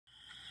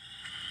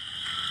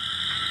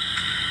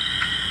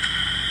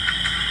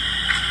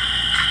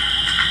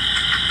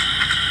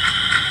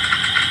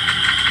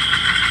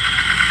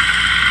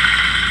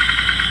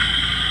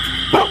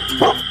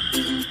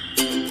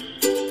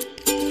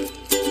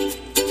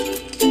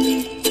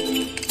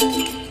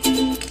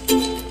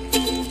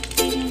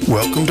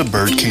Welcome to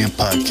Bird Camp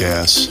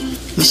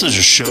Podcast. This is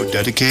a show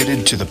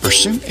dedicated to the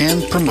pursuit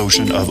and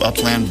promotion of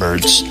upland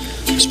birds,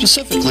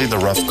 specifically the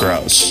ruffed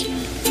grouse.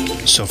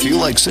 So if you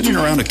like sitting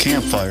around a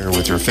campfire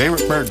with your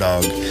favorite bird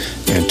dog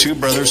and two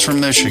brothers from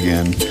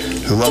Michigan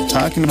who love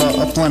talking about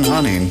upland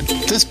hunting,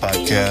 this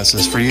podcast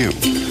is for you.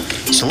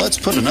 So let's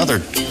put another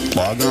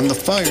log on the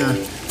fire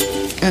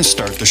and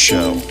start the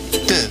show.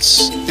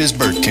 This is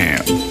Bird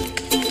Camp.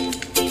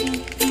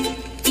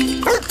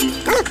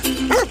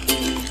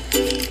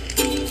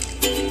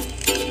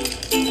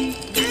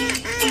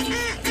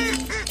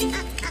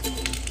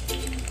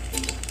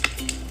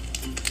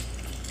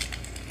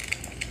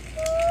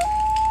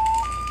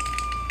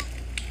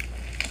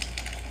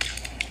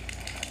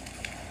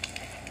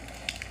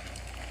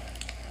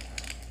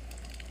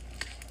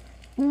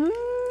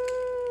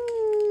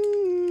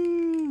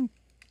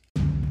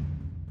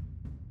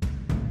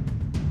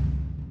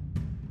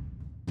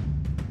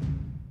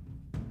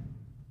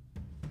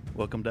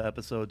 Welcome to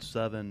episode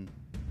 7.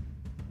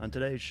 On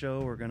today's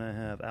show, we're going to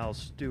have Al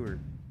Stewart,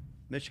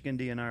 Michigan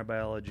DNR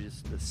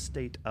biologist, the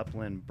state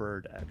upland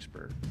bird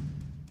expert,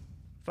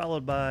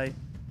 followed by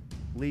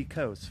Lee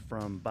Coase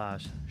from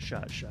Bosch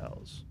Shot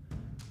Shells.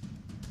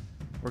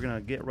 We're going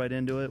to get right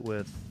into it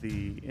with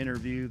the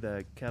interview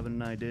that Kevin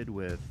and I did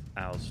with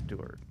Al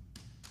Stewart.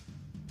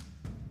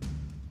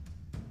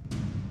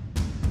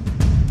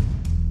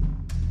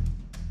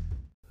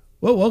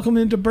 Well, welcome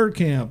into Bird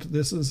Camp.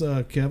 This is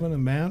Kevin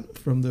and Matt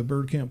from the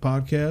Bird Camp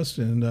podcast,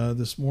 and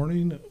this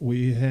morning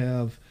we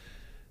have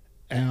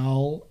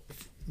Al,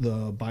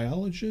 the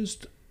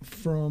biologist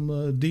from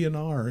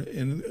DNR.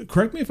 And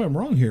correct me if I'm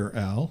wrong here,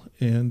 Al,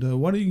 and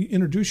why don't you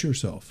introduce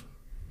yourself?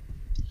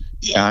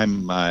 Yeah,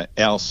 I'm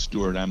Al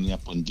Stewart. I'm the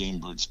upland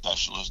game bird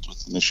specialist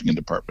with the Michigan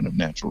Department of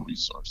Natural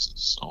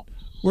Resources. So,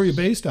 where are you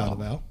based out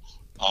of, Al?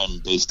 I'm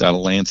based out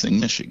of Lansing,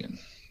 Michigan.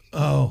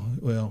 Oh,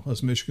 well,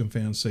 us Michigan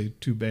fans say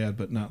too bad,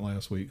 but not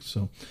last week.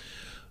 So,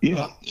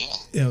 yeah,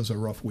 it was a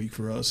rough week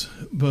for us.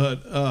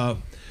 But,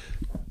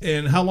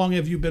 and how long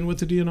have you been with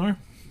the DNR?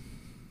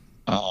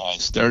 I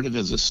started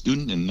as a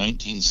student in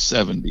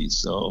 1970,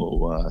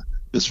 so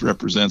this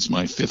represents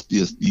my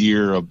 50th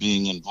year of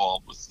being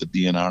involved with the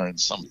DNR in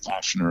some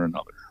fashion or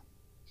another.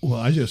 Well,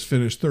 I just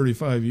finished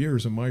 35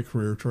 years in my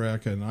career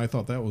track, and I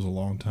thought that was a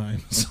long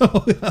time.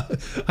 So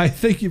I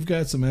think you've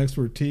got some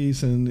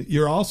expertise, and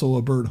you're also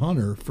a bird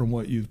hunter from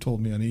what you've told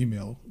me on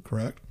email,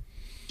 correct?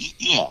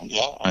 Yeah.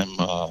 I'm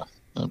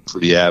a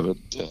pretty avid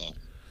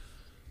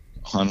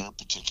hunter,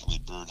 particularly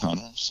bird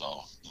hunter.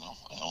 So,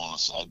 I own a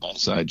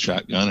side-by-side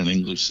shotgun and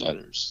English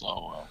setters.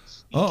 So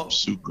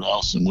pursue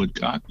grouse and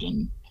woodcock.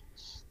 And,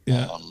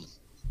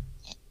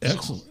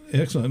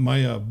 Excellent.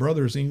 My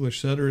brother's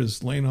English setter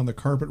is laying on the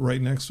carpet right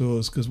next to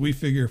us because we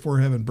figure if we're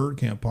having Bird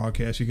Camp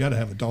podcast, you got to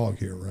have a dog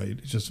here, right?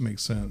 It just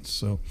makes sense.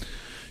 So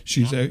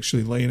she's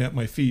actually laying at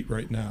my feet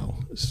right now.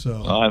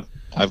 So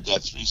I've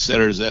got 3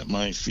 setters at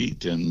my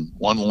feet and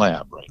 1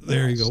 lab right now.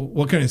 There you go.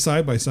 What kind of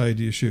side-by-side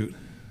do you shoot?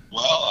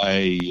 Well,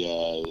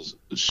 I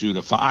shoot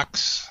a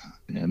fox,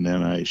 and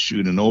then I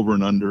shoot an over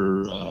and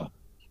under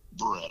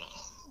Beretta.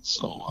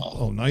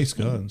 So nice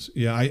guns.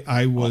 Yeah,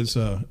 I was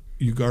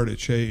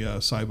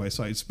Ugarte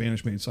side-by-side,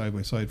 Spanish-made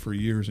side-by-side for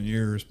years and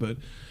years, but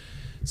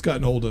it's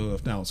gotten old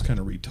enough now. It's kind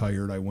of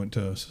retired. I went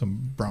to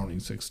some Browning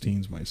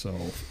 16s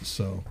myself,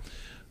 so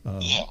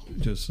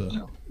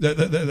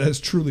that's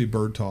truly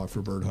bird talk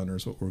for bird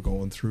hunters, what we're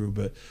going through.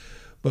 But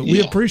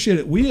we appreciate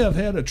it. We have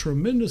had a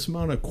tremendous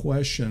amount of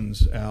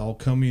questions, Al,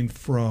 coming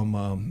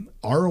from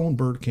our own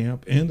Bird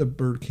Camp and the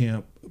Bird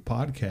Camp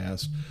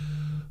podcast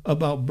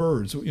about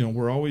birds.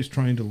 We're always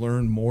trying to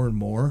learn more and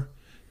more,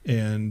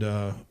 and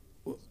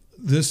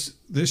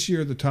This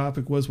year the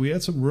topic was we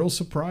had some real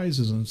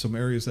surprises in some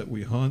areas that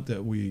we hunt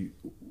that we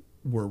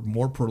were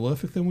more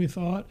prolific than we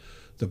thought.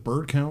 The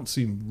bird count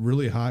seemed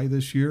really high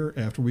this year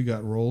after we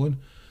got rolling.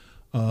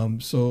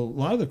 So a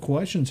lot of the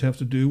questions have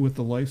to do with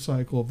the life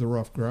cycle of the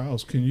ruffed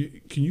grouse. Can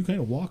you kind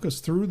of walk us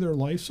through their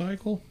life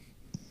cycle?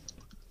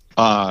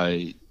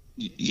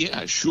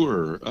 Yeah,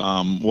 sure.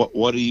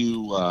 What are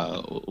you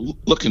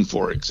looking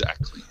for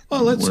exactly?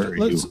 Well,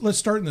 let's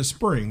start in the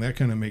spring. That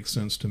kind of makes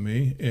sense to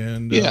me.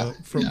 And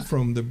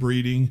from the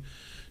breeding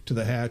to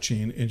the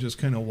hatching, and just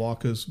kind of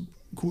walk us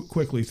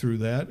quickly through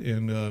that.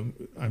 And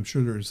I'm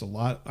sure there's a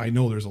lot. I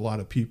know there's a lot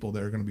of people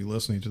that are going to be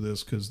listening to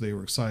this because they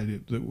were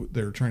excited.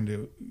 They're trying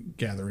to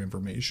gather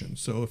information.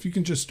 So if you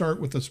can just start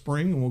with the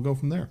spring, and we'll go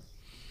from there.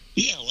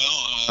 Yeah.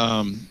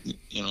 Well,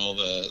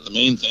 the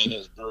main thing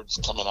is birds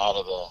coming out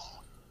of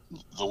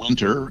the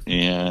winter,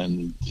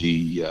 and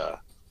the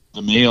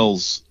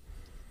males,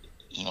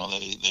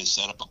 they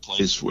set up a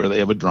place where they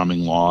have a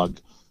drumming log,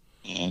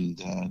 and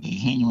they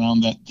hang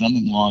around that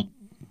drumming log,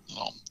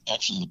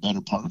 actually the better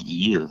part of the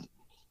year.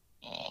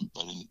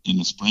 But in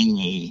the spring,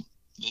 they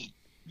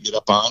get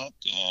up on it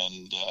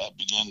and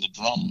begin to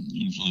drum,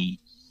 usually,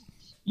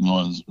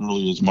 as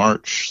early as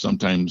March,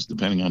 sometimes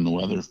depending on the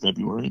weather,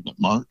 February, but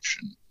March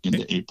and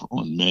into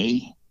April and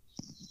May.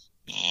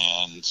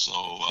 And so,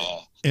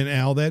 and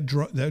Al, that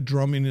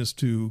drumming is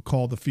to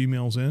call the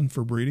females in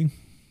for breeding.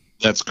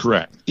 That's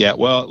correct. Yeah.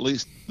 Well, at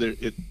least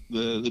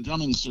the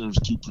drumming serves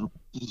two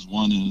purposes.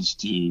 One is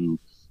to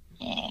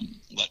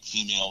let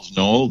females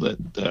know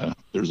that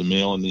there's a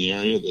male in the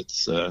area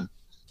that's a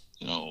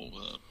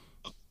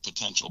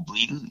potential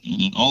breeder, and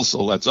it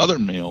also lets other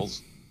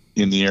males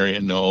in the area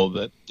know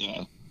that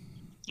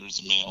there's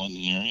a male in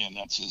the area and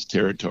that's his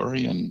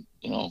territory, and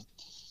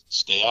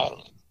stay out of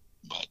it.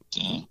 But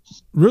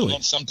really,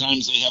 then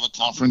sometimes they have a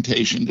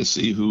confrontation to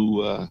see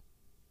who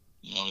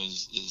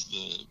is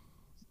the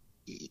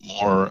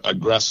more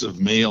aggressive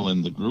male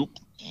in the group,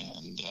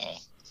 and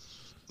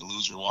the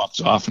loser walks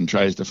off and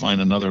tries to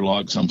find another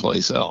log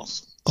someplace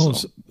else. Oh,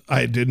 so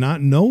I did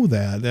not know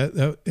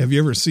that. Have you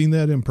ever seen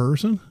that in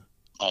person?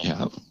 I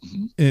have.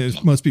 Mm-hmm.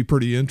 It must be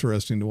pretty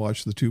interesting to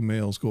watch the two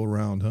males go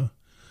around, huh?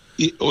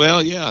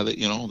 Well, yeah,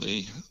 they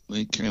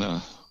kind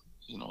of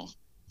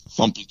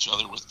thump each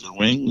other with their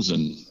wings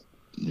and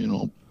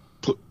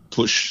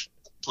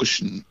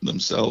pushing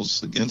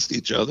themselves against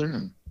each other.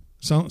 And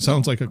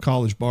sounds like a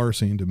college bar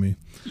scene to me.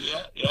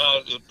 Yeah,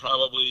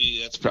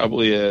 that's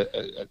probably a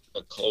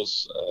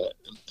close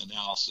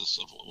analysis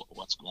of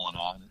what's going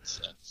on.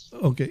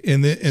 Okay,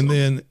 and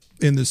then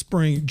in the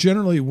spring,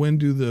 generally, when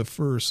do the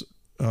first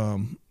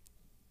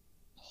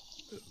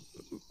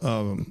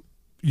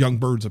young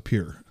birds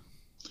appear?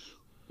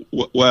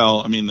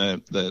 Well, I mean,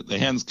 the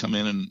hens come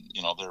in and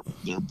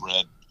they're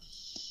bred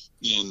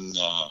in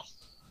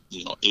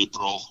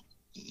April,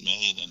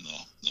 May. Then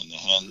the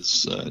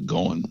hens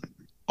going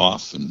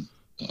off and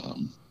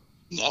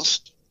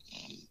nest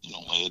and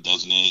lay a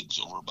dozen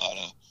eggs over about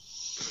a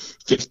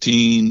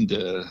 15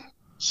 to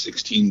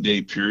 16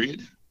 day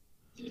period,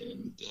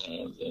 and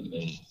then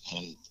the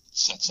hen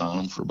sets on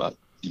them for about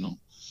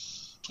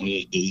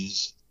 28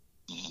 days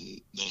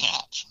and they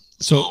hatch.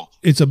 So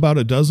it's about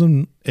a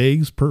dozen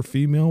eggs per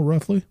female,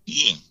 roughly?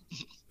 Yeah.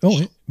 Oh,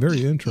 yeah.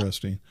 Very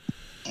interesting.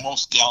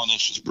 Most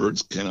gallinaceous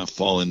birds kind of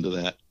fall into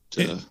that.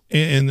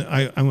 And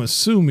I'm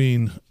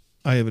assuming,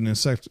 I have an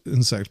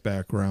insect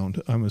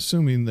background. I'm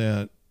assuming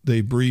that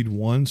they breed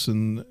once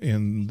and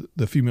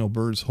the female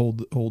birds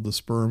hold the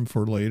sperm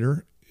for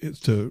later.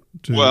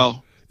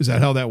 Well, is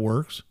that how that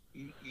works?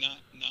 Not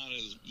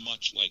as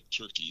much like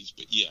turkeys,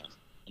 but yeah.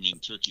 I mean,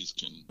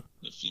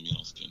 the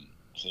females can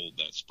hold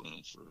that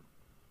sperm for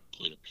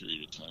quite a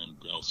period of time.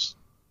 Grouse,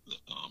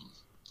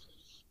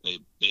 they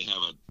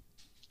have a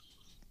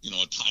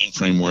time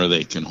frame where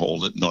they can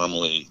hold it.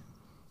 Normally,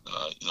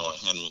 a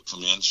hen will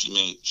come in.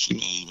 She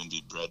may even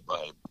be bred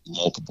by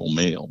multiple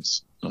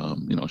males.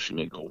 She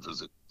may go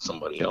visit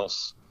somebody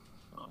else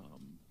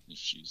if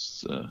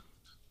she's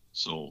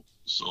so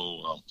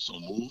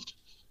moved.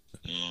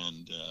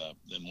 And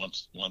then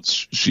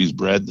once she's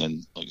bred,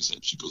 then like I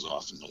said, she goes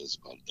off and lays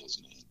about a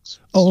dozen eggs.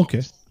 Oh,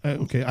 okay.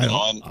 Okay.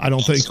 I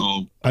don't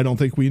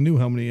think we knew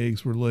how many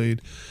eggs were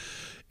laid.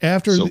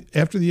 After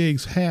the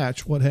eggs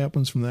hatch, what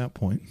happens from that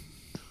point?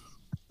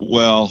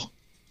 Well,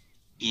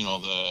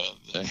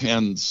 the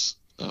hens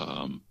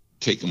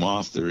take them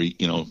off. They're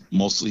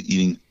mostly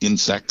eating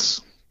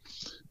insects,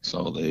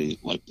 so they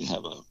like to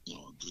have a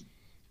good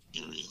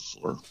area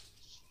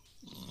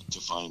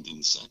to find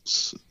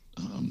insects.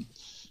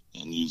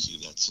 And usually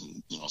that's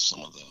in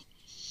some of the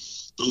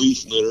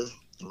leaf litter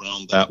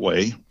around that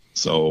way.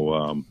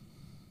 So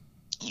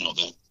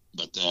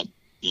that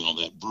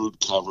brood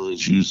cover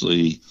is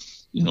usually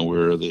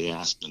where the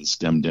aspen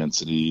stem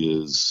density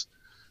is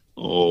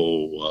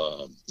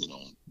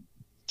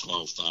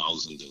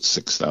 12,000 to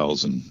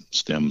 6,000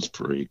 stems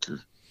per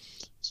acre.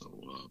 So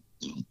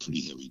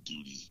pretty heavy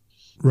duty.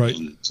 Right.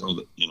 And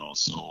so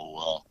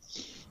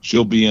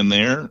she'll be in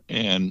there,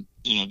 and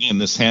again,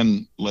 this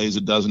hen lays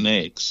a dozen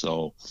eggs.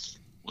 So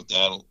what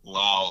that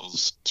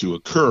allows to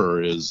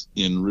occur is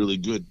in really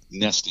good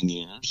nesting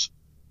years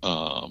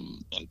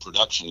and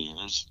production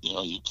years,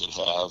 you could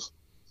have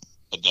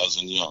a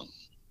dozen young.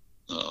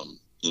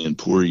 In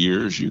poor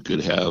years, you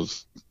could have,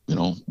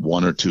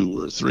 one or two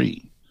or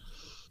three.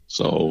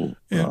 So,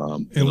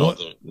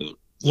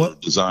 they're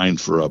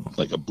designed for a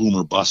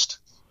boomer bust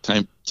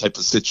type of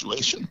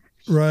situation.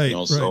 Right.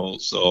 So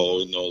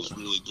in those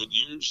really good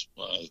years,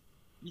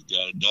 you've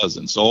got a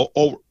dozen. So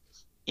if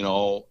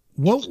the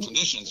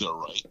conditions are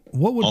right,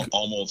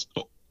 almost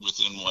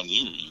within 1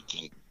 year, you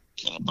can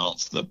kind of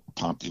bounce the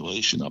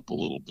population up a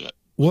little bit.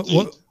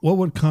 What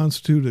would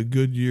constitute a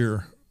good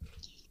year?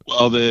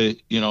 Well,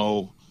 we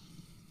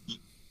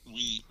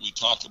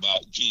talk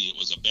about, it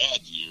was a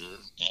bad year,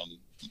 and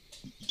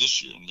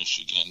this year in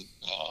Michigan,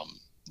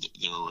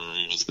 there were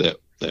areas that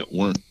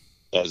weren't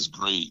as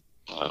great,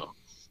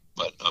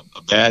 but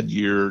a bad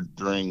year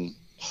during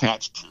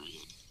hatch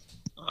period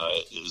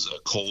is a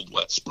cold,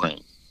 wet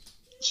spring.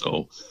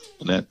 So,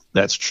 and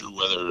that's true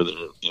whether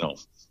they're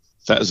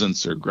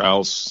pheasants or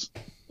grouse.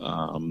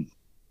 A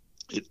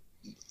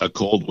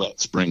cold, wet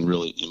spring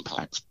really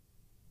impacts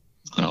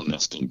ground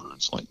nesting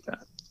birds like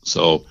that.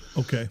 So,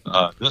 okay.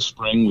 This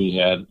spring we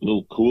had a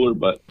little cooler,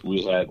 but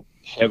we had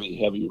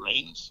heavy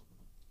rains,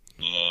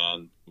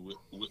 and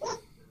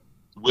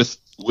with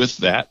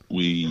that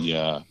we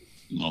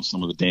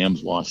some of the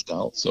dams washed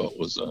out, so it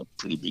was a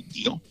pretty big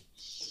deal.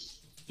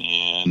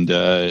 And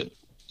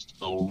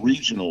so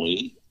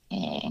regionally,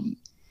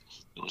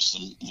 there was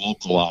some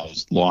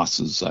localized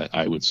losses,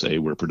 I would say,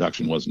 where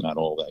production was not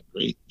all that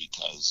great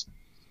because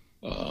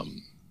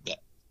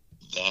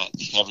that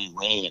heavy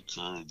rain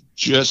occurred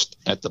just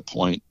at the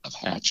point of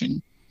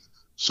hatching.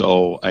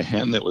 So a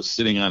hen that was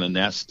sitting on a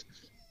nest,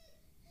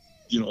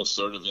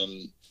 sort of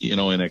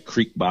in a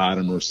creek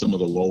bottom or some of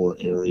the lower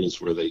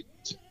areas where they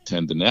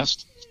tend to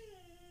nest,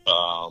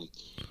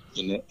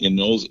 in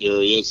those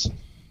areas,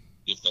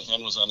 if the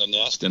hen was on the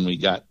nest and we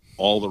got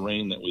all the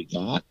rain that we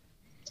got,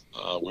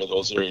 where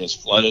those areas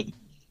flooded,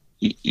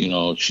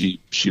 she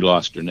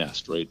lost her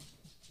nest, right?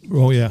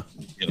 Oh yeah.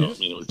 I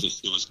mean,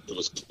 it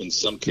was in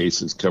some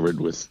cases covered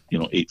with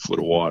 8 foot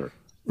of water.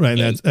 Right,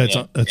 and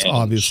that's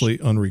obviously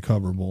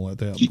unrecoverable at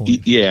that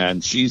point. Yeah,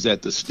 and she's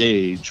at the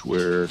stage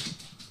where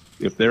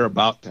if they're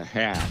about to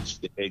hatch,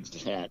 the eggs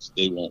to hatch,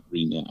 they won't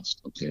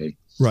re-nest. Okay,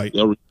 right.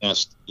 They'll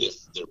re-nest if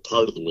they're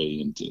part of the way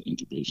into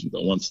incubation,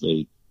 but once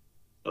they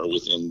are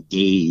within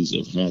days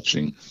of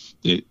hatching,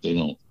 they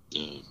don't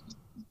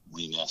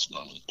re-nest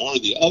normally. Or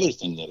the other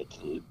thing that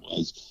occurred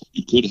was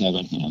you could have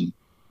a hen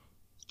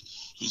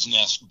whose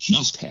nest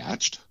just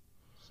hatched,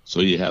 so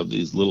you have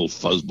these little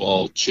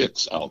fuzzball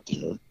chicks out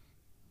there,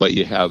 but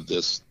you have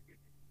this,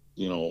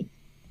 heavy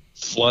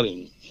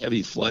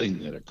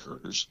flooding that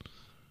occurs,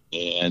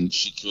 and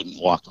she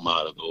couldn't walk them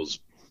out of those,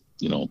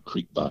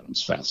 creek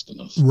bottoms fast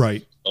enough.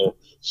 Right.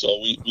 So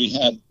we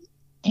had,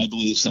 I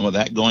believe, some of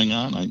that going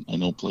on. I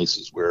know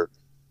places where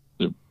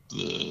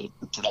the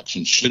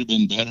production should have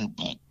been better,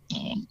 but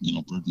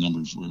bird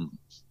numbers were,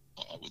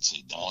 I would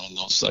say, down in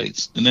those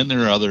sites. And then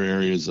there are other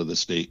areas of the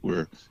state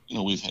where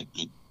we've had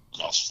good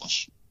grouse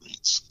flush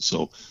rates.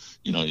 So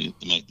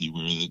it might be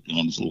where the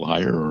ground is a little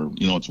higher, or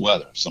it's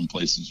weather. Some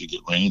places you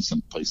get rain,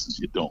 some places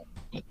you don't.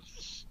 But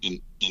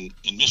in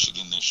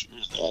Michigan this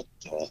year,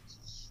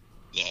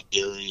 that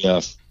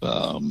area,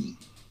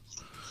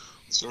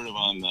 sort of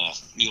on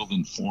the field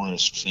and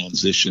forest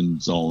transition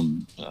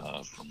zone,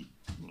 from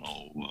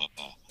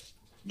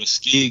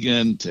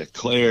Muskegon to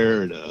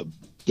Clare to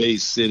Bay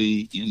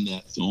City, in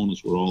that zone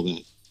is where all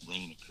that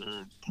rain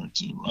occurred.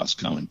 Parts of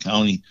Roscommon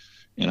County.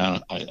 And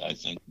I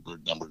think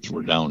bird numbers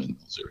were down in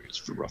those areas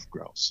for ruffed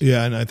grouse.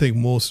 Yeah, and I think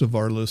most of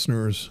our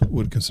listeners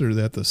would consider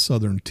that the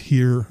southern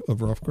tier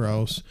of ruffed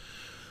grouse,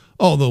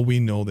 although we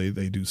know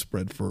they do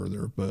spread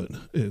further. But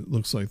it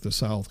looks like the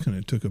South kind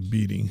of took a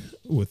beating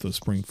with the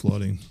spring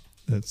flooding.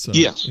 That's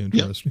interesting.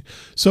 Yep.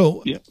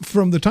 So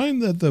from the time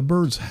that the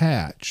birds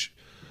hatch,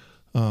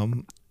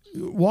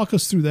 walk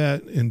us through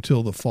that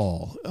until the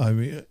fall. I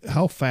mean,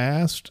 how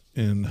fast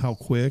and how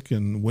quick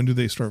and when do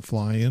they start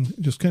flying?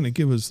 Just kind of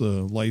give us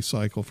the life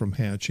cycle from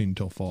hatching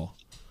till fall.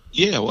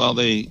 Yeah, well,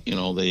 they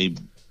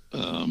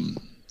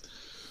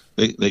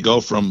go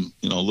from,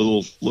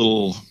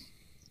 little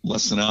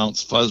less than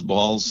ounce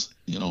fuzzballs,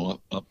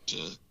 up to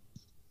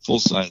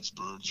full-size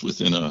birds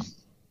within a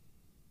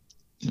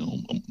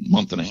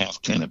month and a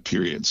half kind of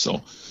period.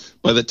 So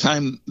by the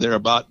time they're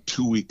about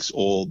 2 weeks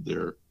old,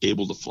 they're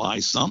able to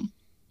fly some.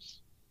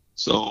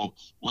 So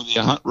whether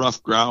you hunt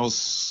ruffed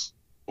grouse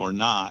or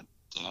not,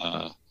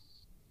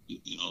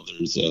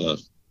 there's a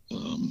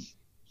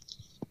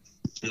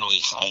fairly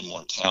high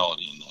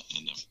mortality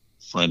in the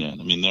front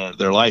end. I mean,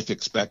 their life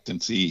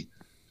expectancy,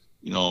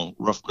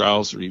 ruffed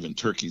grouse or even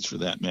turkeys for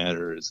that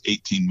matter, is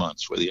 18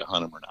 months, whether you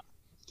hunt them or not.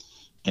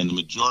 And the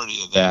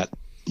majority of that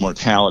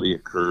mortality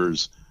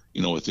occurs,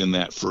 within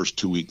that first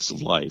 2 weeks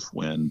of life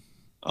when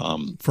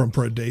from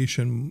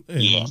predation.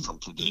 From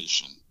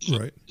predation.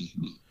 Yep. Right.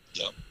 Mm-hmm.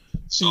 Yep.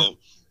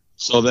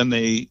 So then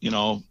they,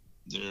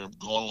 they're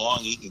going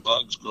along, eating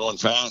bugs, growing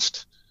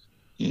fast.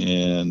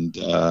 And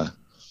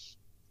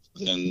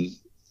then,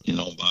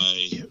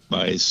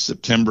 by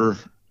September,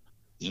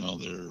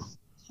 they're,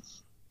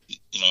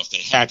 if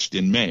they hatched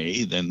in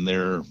May, then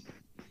they're,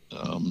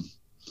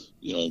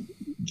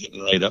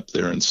 getting right up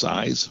there in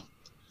size.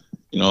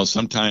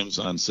 Sometimes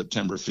on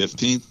September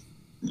 15th,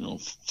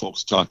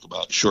 folks talk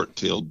about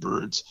short-tailed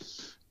birds.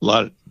 A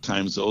lot of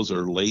times those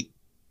are late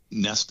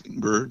nesting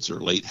birds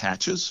or late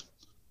hatches,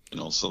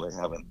 so they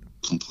haven't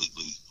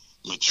completely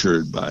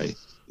matured by,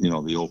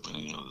 the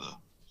opening of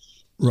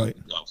the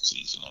grouse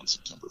season on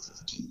September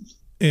 15th.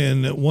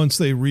 And once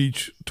they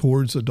reach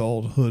towards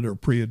adulthood or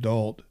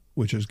pre-adult,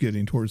 which is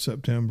getting towards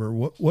September,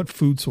 what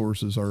food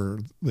sources are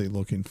they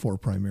looking for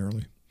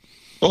primarily?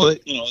 Well,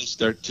 they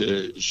start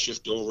to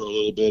shift over a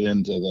little bit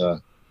into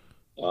the,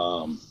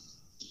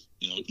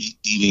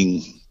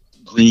 eating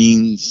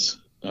greens.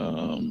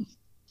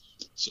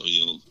 So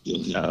you'll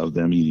have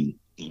them eating,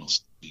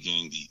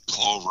 beginning the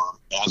clover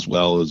as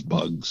well as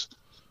bugs.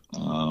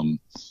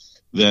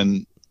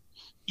 Then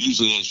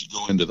usually as you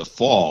go into the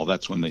fall,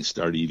 that's when they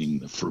start eating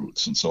the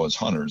fruits. And so as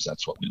hunters,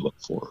 that's what we look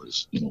for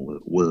is,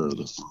 where are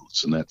the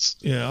fruits? And that's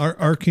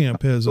our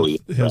camp has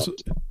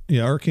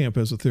our camp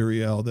has a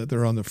theory, Al, that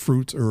they're on the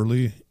fruits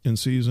early in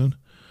season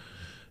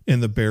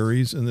and the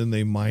berries, and then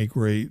they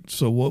migrate.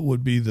 So what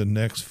would be the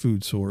next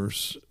food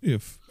source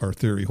if our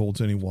theory holds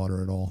any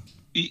water at all?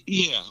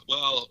 Yeah,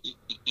 well,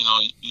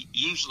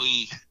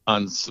 usually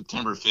on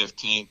September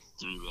 15th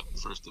through the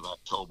 1st of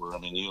October, I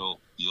mean,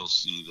 you'll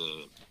see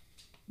the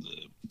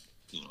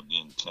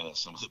again, kind of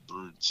some of the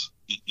birds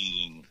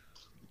eating,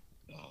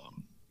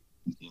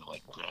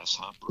 like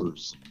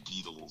grasshoppers and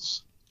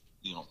beetles,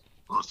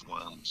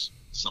 earthworms,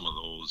 some of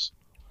those.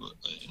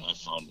 I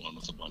found one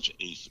with a bunch of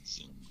aphids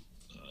in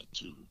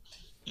too.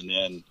 And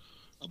then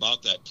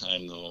about that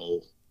time,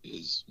 though,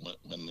 is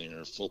when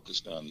they're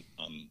focused on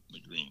the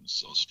greens.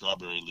 So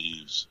strawberry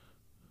leaves,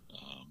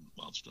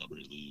 wild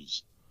strawberry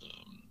leaves,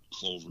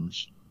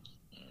 clovers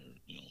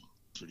are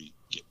pretty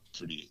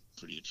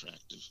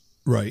attractive.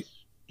 Right.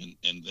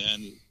 And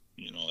then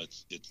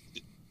it's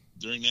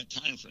during that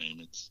time frame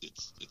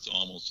it's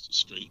almost a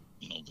straight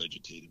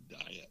vegetative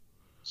diet.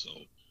 So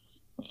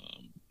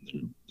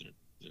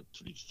they're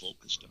pretty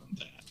focused on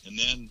that. And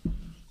then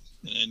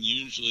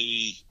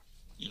usually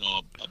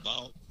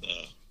about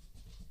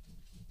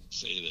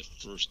say the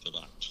 1st of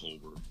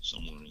October,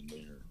 somewhere in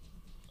there,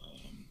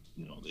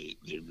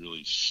 they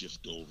really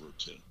shift over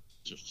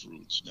to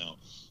fruits. Now,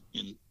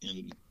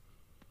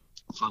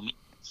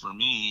 for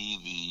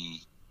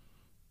me,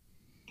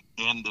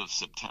 the end of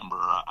September,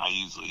 I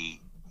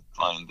usually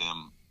find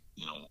them,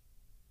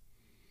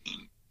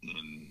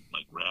 in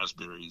like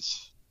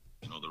raspberries,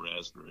 the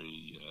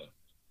raspberry,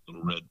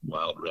 little red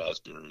wild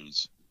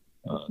raspberries.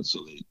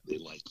 So they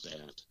like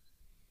that.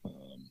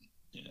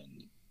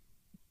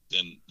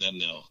 And then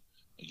they'll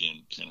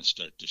again kind of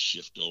start to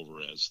shift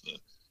over as the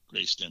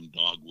gray stem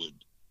dogwood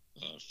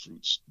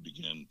fruits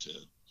begin to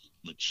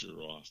mature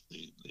off.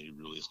 They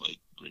really like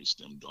gray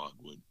stem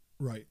dogwood.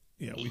 Right.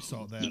 Yeah, we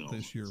saw that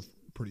this year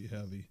pretty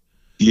heavy.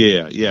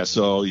 Yeah.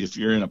 So if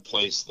you're in a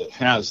place that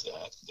has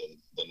that,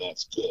 then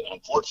that's good.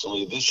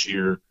 Unfortunately, this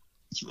year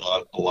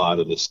throughout a lot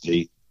of the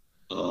state,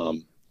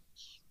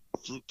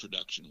 fruit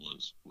production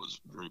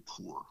was very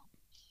poor.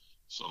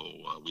 So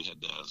we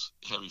had to have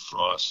heavy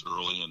frost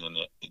early, and then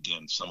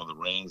again, some of the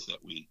rains that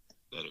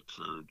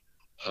occurred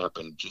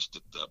happened just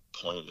at the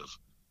point of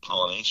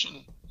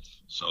pollination.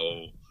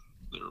 So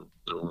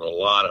there were a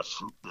lot of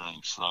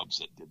fruit-bearing shrubs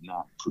that did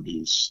not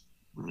produce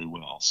very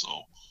well.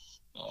 So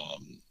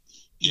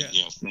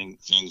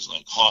things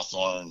like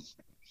hawthorn,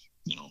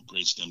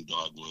 gray stem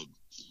dogwood.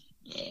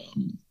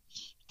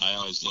 I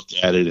always look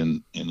at it,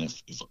 and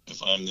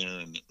if I'm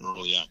there in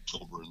early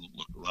October and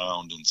look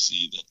around and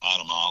see that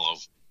autumn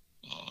olive,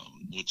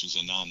 which is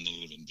a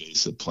non-native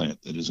invasive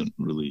plant that isn't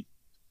really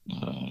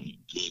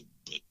good,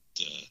 but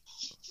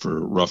for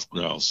rough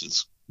grouse,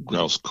 it's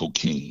grouse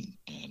cocaine,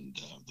 and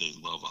they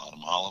love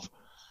autumn olive,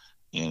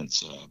 and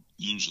it's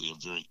usually a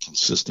very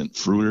consistent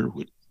fruiter,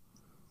 which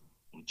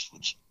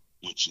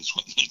is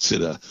what makes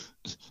it an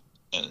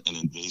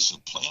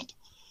invasive plant.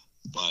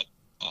 But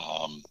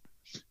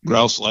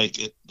grouse like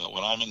it, but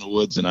when I'm in the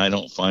woods and I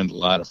don't find a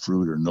lot of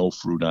fruit or no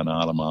fruit on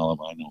autumn olive,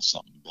 I know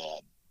something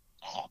bad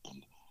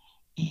happened.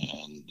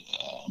 And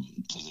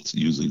because it's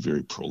usually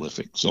very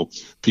prolific. So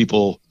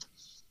people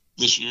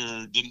this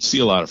year didn't see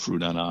a lot of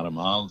fruit on autumn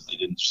olive. They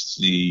didn't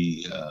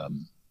see a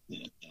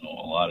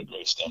lot of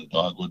gray stem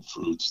dogwood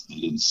fruits. They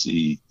didn't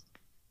see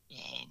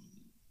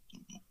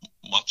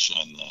much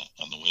on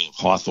the way of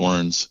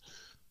hawthorns.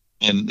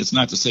 And it's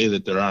not to say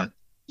that there aren't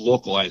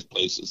localized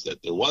places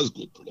that there was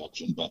good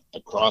production, but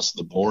across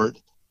the board,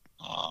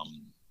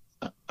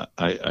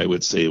 I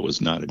would say it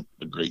was not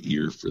a great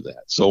year for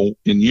that. So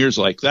in years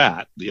like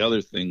that, the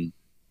other thing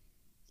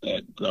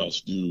that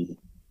grouse do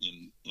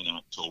in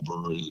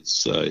October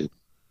is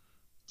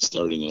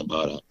starting in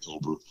about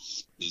October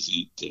is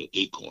eat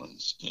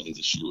acorns, and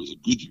this year was a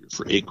good year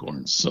for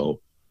acorns.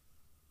 So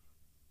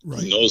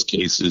in those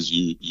cases,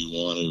 you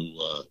want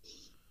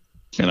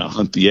to kind of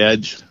hunt the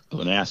edge of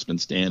an aspen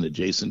stand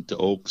adjacent to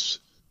oaks.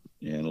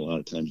 And a lot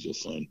of times you'll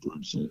find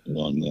birds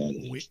along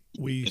that.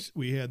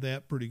 We had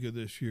that pretty good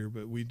this year,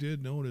 but we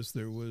did notice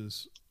there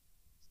was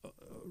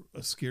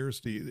a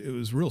scarcity. It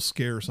was real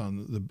scarce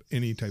on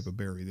any type of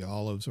berry, the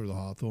olives or the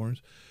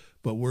hawthorns.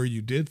 But where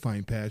you did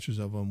find patches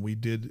of them, we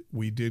did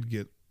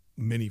get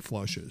many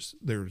flushes.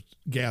 They're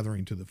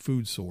gathering to the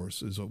food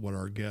source, is what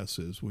our guess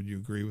is. Would you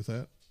agree with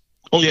that?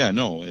 Oh yeah,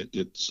 no,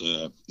 it's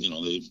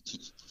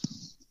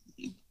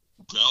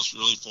grouse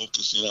really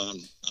focusing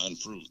on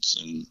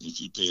fruits, and if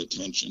you pay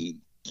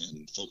attention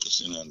and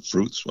focusing on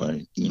fruits,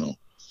 why you're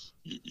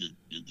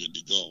good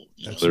to go.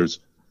 There's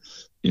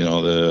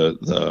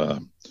the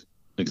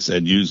like I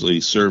said, usually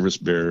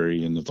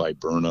serviceberry and the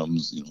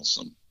viburnums,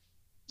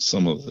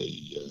 some of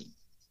the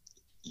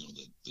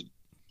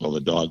the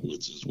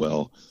dogwoods as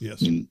well.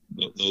 Yes. I mean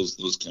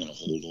those kind of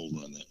hold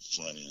over on that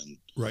front end.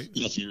 Right.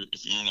 If you're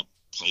in a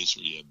place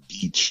where you have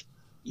beech,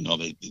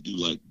 they do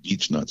like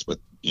beech nuts, but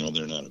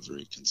they're not a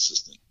very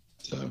consistent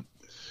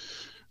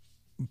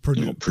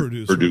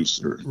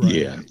producer.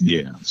 Right.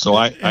 Yeah. So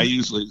I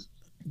usually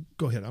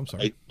go ahead. I'm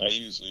sorry. I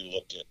usually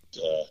look at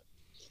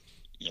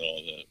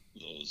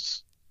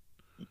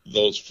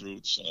those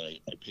fruits. I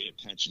pay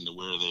attention to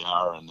where they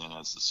are, and then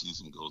as the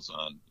season goes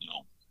on,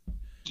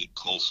 get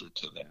closer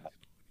to that.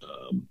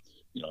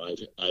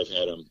 I've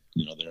had them,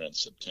 they're in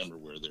September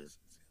where their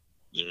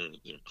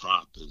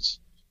crop is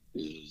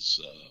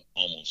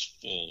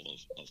almost full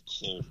of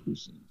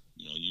clovers, and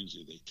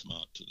usually they come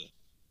out to the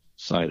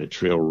side of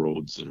trail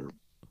roads that are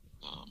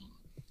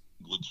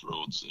woods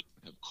roads that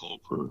have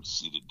clover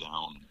seeded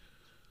down.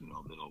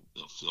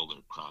 They'll fill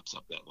their crops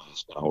up that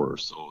last hour or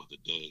so of the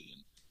day.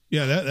 And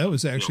yeah, that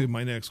was actually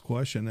my next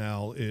question,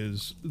 Al,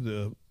 is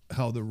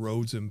how the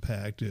roads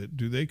impact it.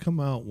 Do they come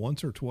out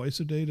once or twice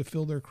a day to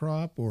fill their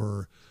crop,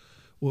 or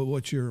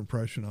what's your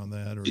impression on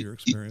that, or your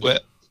experience?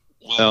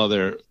 Well,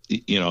 they're,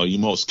 you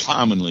most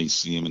commonly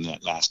see them in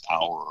that last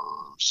hour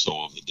or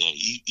so of the day.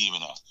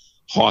 Even a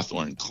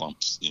hawthorn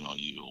clumps,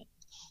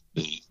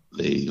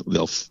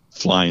 they'll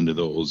fly into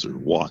those or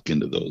walk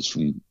into those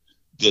from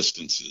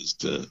distances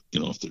to,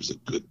 if there's a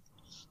good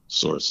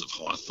source of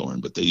hawthorn,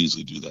 but they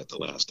usually do that the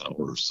last hour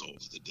or so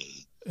of the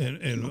day.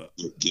 And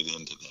get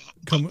into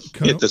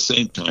that. At the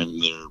same time,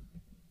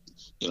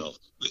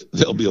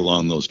 they'll be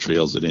along those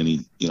trails at any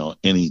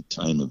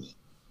time of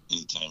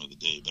the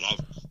day. But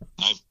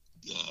I've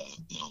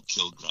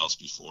killed grouse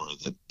before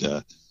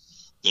that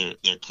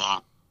their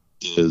crop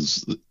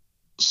is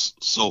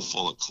so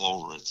full of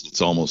clover,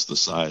 it's almost the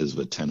size of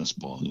a tennis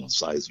ball,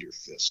 size of your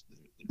fist.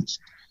 It's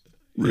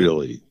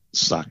really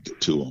sucked it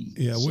to them.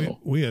 Yeah, so.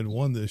 we had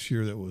one this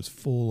year that was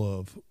full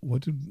of,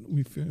 what did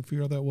we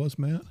figure out that was,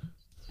 Matt?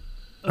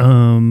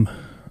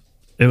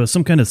 It was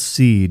some kind of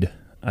seed.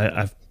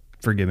 I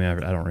forgive me, I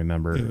don't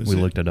remember. We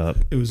looked it up.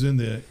 It was in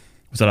the.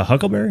 Was that a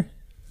huckleberry?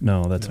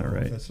 No, that's not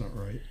right. That's not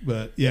right.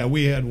 But yeah,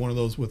 we had one of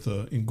those with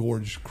an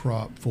engorged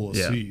crop full of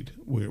seed.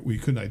 We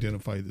couldn't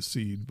identify the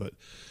seed, but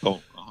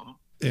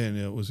and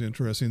it was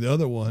interesting. The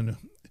other one,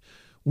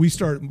 I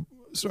started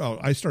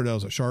out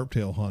as a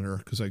sharp-tail hunter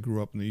because I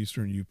grew up in the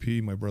eastern UP.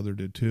 My brother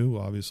did too,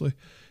 obviously.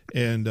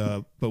 And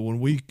but when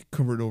we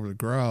converted over to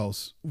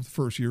grouse, the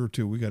first year or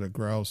two, we got a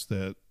grouse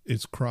that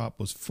its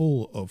crop was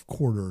full of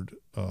quartered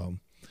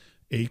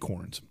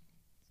acorns.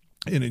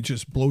 And it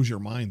just blows your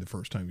mind the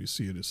first time you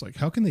see it. It's like,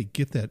 how can they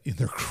get that in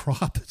their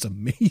crop? It's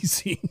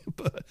amazing.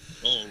 But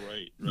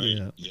right.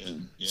 Yeah.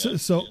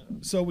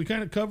 So we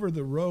kind of covered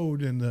the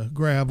road and the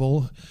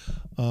gravel.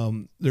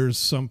 There's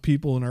some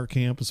people in our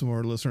camp and some of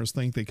our listeners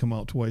think they come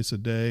out twice a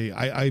day.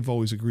 I've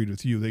always agreed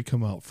with you. They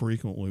come out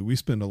frequently. We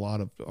spend a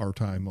lot of our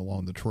time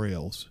along the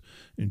trails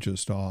and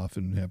just off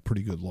and have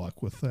pretty good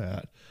luck with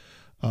that.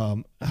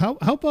 How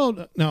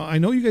about now? I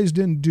know you guys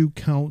didn't do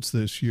counts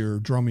this year,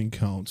 drumming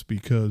counts,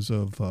 because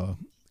of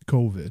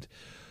COVID.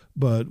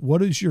 But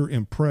what is your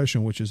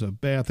impression? Which is a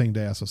bad thing to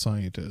ask a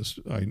scientist.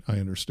 I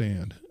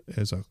understand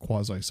as a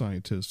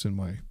quasi-scientist in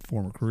my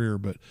former career.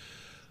 But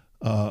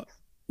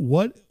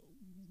what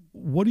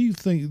do you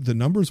think? The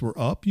numbers were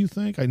up. You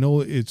think? I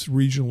know it's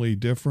regionally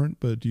different,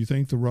 but do you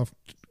think the rough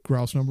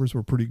grouse numbers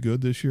were pretty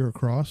good this year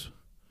across?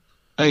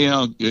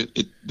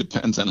 It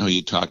depends on who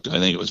you talk to. I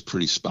think it was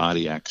pretty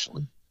spotty,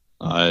 actually.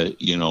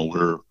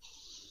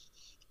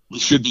 We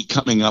should be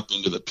coming up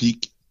into the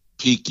peak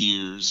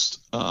years.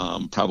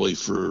 Probably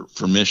for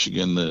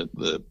Michigan,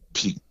 the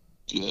peak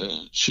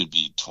should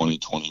be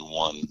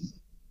 2021,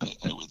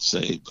 I would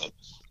say. But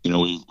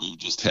we've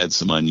just had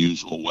some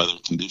unusual weather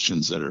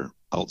conditions that are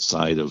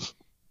outside of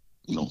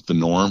the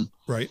norm.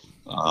 Right.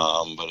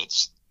 But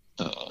it's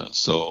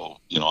so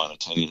on a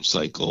 10-year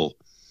cycle.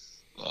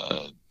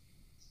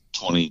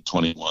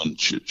 2021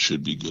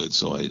 should be good,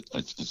 so I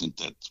think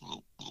that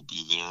will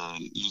be there,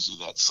 and usually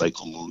that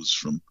cycle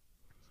moves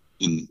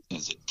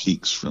as it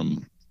peaks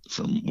from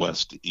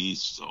west to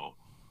east. So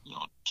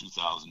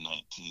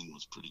 2019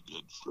 was pretty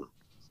good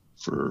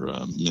for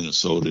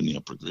Minnesota and the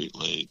Upper Great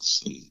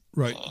Lakes, and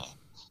right.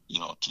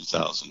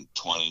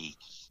 2020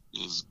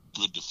 is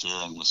good to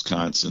fair in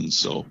Wisconsin.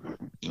 So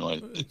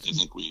I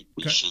think we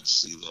should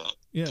see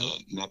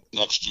that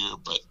next year,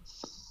 but.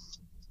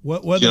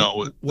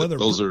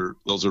 Those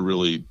are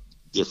really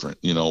different.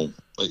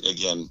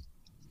 Again,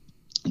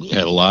 we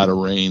had a lot of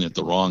rain at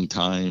the wrong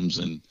times,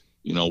 and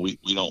we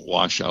don't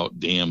wash out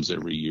dams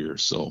every year,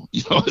 so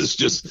it's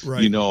just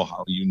right.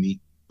 How unique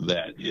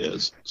that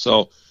is.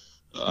 So,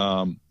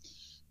 but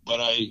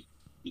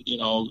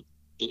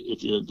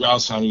if you're a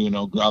grouse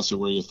hunter, grouse are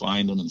where you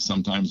find them, and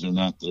sometimes they're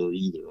not there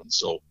either. And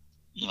so,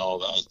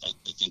 I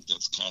think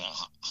that's kind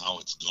of how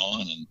it's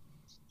gone. And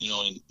in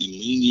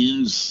lean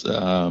years,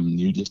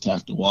 you just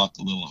have to walk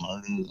a little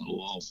harder, a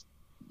little,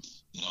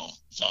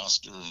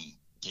 faster, and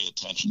pay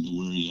attention to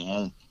where you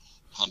are.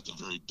 Hunt the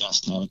very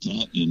best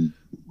habitat. In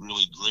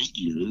really great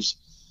years,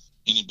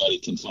 anybody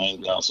can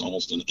find grouse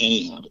almost in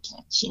any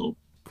habitat. So,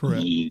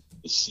 correct. You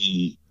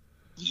see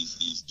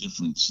these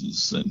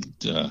differences, and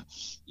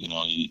in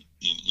a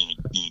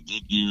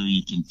good year,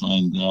 you can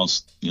find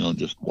grouse,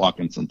 just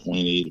walking from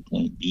point A to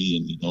point B,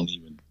 and you don't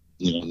even,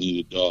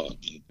 need a dog.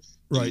 And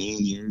right. In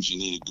lean years, you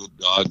need a good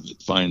dog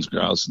that finds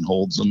grouse and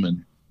holds them,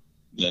 and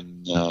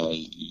then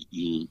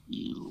if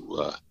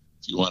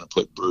you want to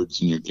put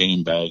birds in your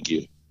game bag,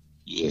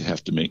 you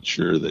have to make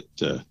sure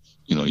that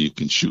you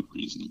can shoot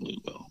reasonably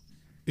well.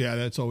 Yeah,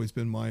 that's always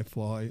been my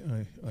flaw.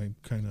 I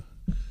kind of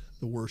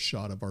the worst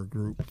shot of our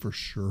group for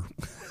sure.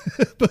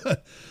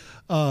 But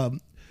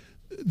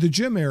the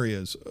gym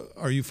areas,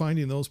 are you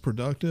finding those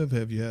productive?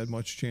 Have you had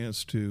much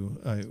chance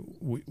to?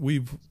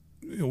 We've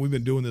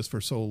been doing this for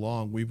so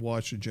long. We've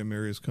watched the gym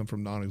areas come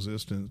from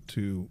non-existent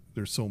to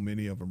there's so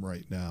many of them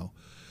right now.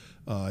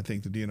 I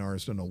think the DNR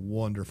has done a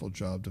wonderful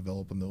job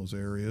developing those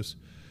areas.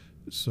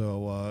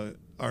 So,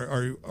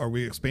 are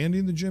we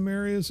expanding the gym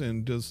areas?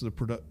 And do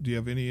you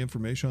have any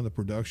information on the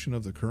production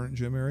of the current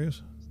gym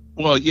areas?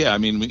 Well, yeah. I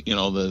mean,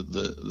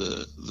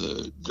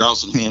 the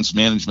grouse enhanced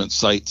management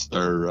sites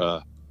are,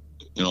 a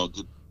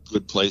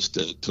good place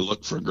to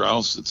look for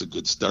grouse. It's a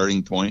good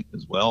starting point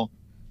as well.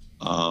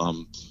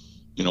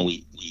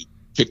 We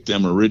picked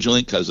them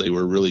originally because they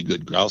were really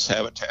good grouse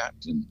habitat,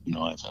 and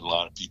I've had a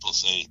lot of people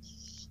say,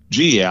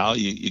 "Gee, Al,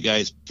 you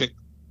guys picked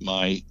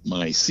my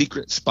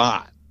secret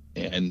spot."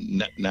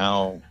 And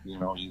now,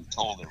 you've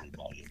told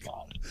everybody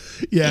about it.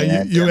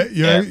 Yeah,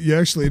 you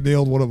actually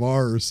nailed one of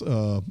ours,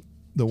 the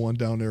one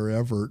down there,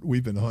 Everett.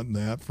 We've been hunting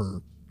that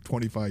for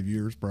 25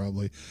 years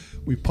probably.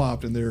 We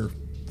popped in there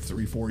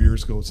 3-4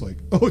 years ago. It's like,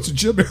 oh, it's a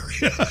gym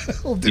area. I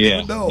didn't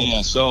even know.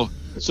 Yeah, so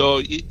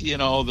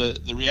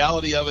the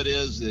reality of it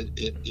is that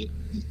it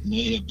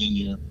may have been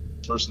your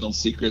personal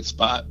secret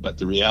spot, but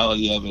the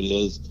reality of it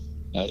is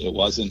it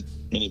wasn't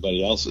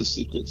anybody else's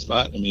secret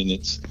spot. I mean,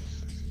 it's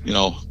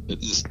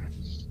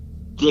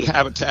good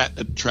habitat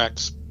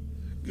attracts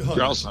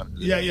grouse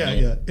hunters.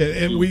 Yeah.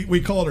 And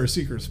we call it our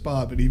secret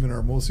spot, but even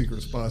our most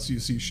secret spots, you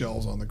see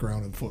shells on the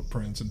ground and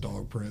footprints and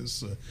dog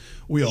prints.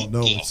 We all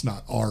know it's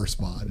not our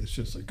spot. It's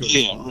just a good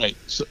spot. Yeah, right.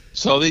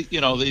 So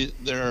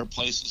there are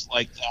places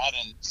like that,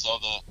 and so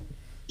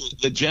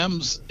the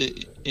GEMS,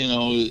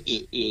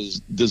 is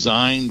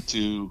designed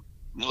to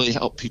really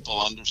help people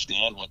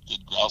understand what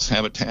good grouse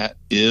habitat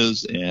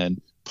is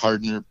and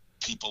partner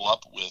people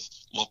up with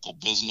local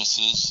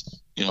businesses,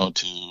 to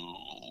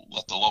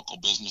let the local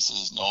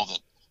businesses know that,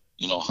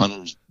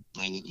 hunters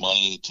bring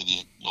money to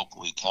the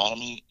local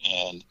economy,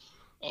 and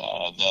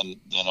then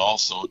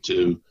also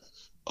to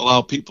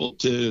allow people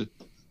to,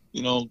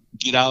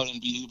 get out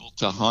and be able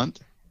to hunt.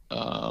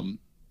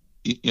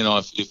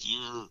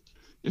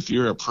 If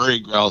you're a prairie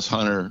grouse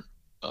hunter,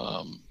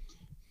 from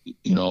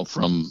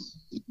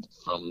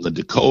the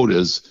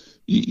Dakotas,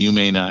 you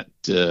may not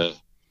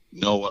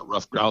know what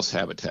rough grouse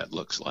habitat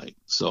looks like.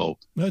 So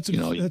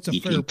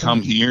you can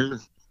come here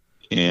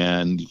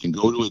and you can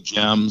go to a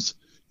GEMS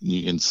and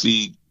you can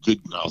see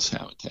good grouse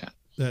habitat.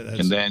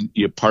 And then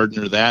you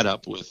partner that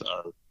up with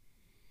our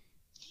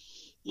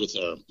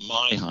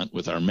My Hunt,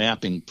 with our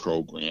mapping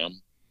program,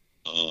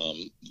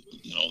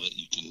 that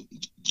you can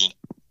get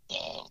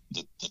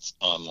that's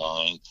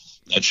online,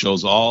 that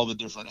shows all the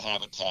different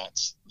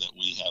habitats that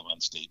we have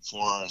on state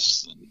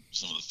forests and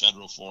some of the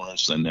federal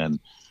forests, and then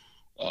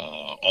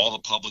all the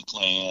public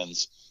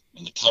lands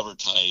and the cover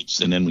types,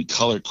 and then we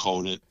color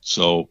code it.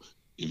 So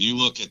if you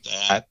look at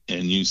that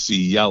and you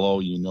see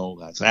yellow,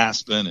 that's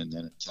aspen, and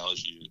then it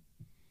tells you,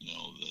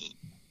 the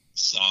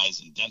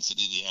size and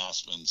density of the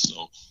aspen.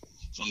 So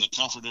from the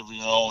comfort of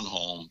your own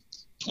home,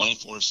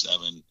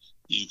 24/7,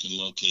 you can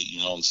locate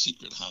your own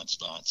secret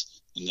hotspots,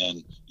 and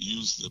then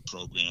use the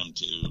program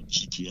to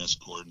GPS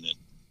coordinate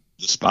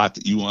the spot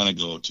that you want to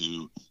go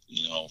to,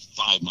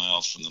 5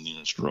 miles from the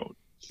nearest road.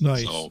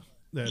 Nice. So,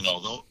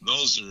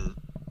 those are,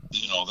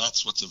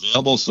 that's what's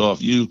available. So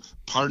if you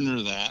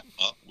partner that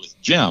up with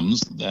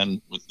GEMS,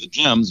 then with the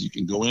GEMS, you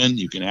can go in,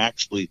 you can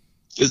actually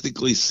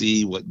physically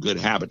see what good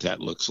habitat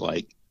looks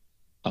like.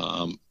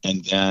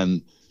 And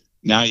then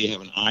now you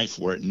have an eye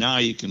for it. Now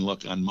you can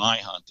look on My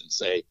Hunt and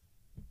say,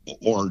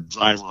 or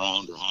drive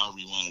around, or however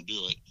you want to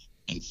do it,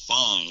 and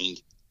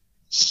find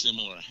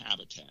similar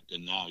habitat.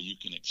 And now you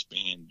can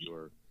expand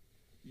your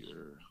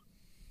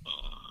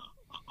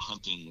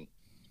hunting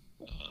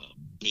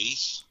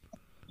base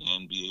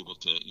and be able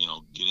to,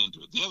 get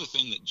into it. The other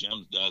thing that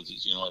GEMS does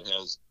is, it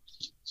has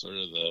sort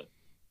of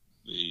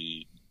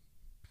the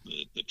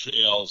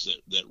trails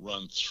that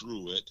run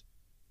through it,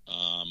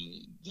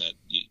 that,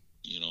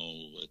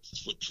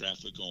 it's foot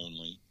traffic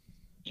only.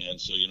 And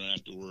so you don't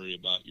have to worry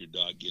about your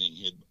dog getting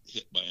hit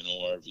by an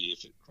ORV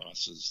if it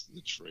crosses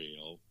the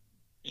trail.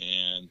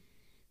 And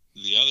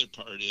the other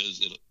part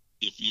is,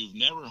 if you've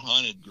never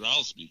hunted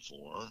grouse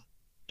before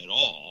at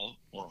all,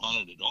 or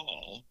hunted at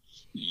all,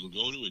 you can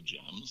go to a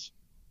GEMS.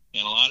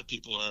 And a lot of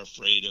people are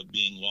afraid of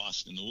being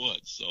lost in the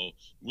woods. So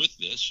with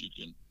this, you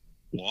can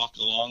walk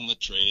along the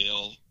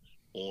trail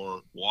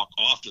or walk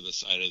off to the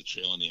side of the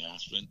trail in the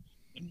aspen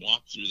and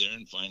walk through there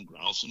and find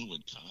grouse and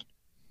woodcock,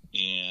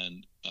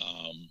 and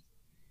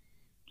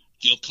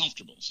feel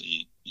comfortable. So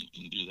you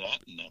can do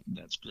that, and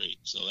that's great.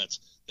 So that's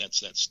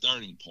that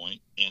starting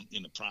point. And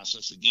in the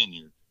process, again,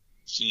 you're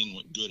seeing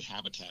what good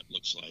habitat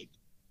looks like,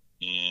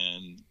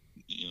 and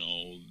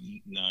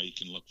now you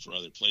can look for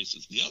other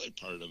places. The other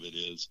part of it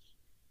is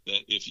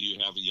that if you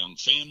have a young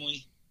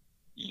family,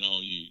 you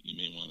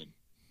may want to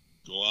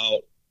go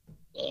out,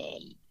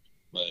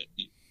 but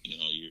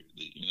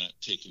you're not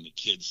taking the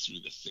kids through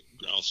the thick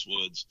grouse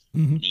woods.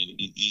 Mm-hmm. I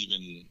mean,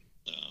 even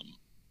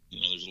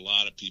there's a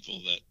lot of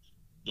people that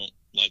don't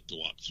like to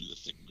walk through the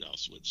thick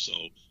grouse woods. So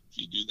if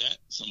you do that,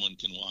 someone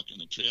can walk on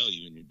the trail,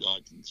 you and your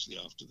dog can stay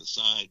off to the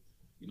side.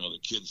 You know, the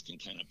kids can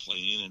kind of play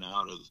in and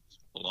out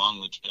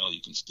along the trail.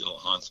 You can still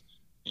hunt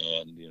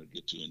and, you know,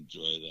 get to enjoy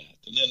that.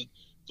 And then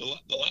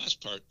the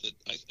last part that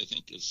I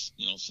think is,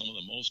 you know, some of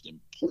the most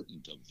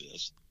important of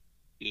this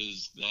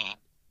is that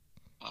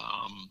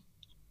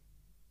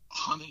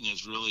hunting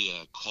is really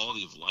a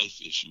quality of life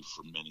issue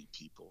for many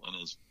people. And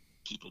as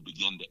people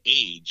begin to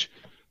age,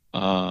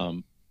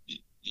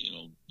 you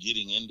know,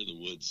 getting into the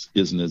woods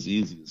isn't as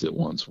easy as it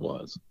once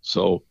was.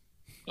 So,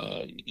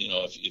 you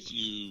know, if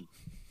you,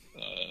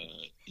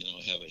 you know,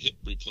 have a hip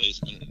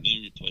replacement or a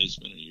knee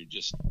replacement, or you're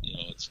just, you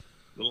know, it's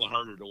a little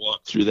harder to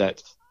walk through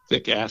that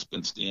thick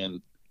aspen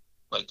stand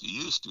like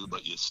you used to,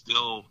 but you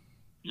still,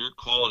 your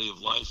quality of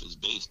life is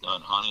based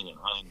on hunting and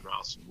hunting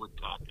grouse and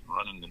woodcock and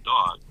running the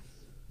dog.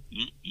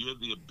 You have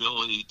the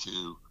ability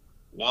to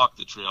walk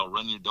the trail,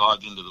 run your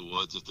dog into the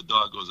woods. If the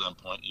dog goes on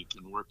point, you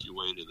can work your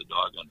way to the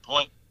dog on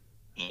point,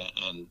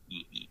 and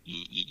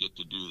you get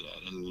to do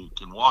that. And you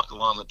can walk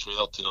along the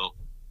trail till,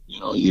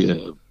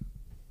 you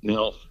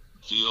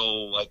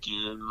feel like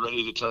you're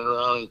ready to turn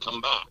around and come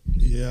back.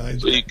 Yeah.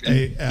 So you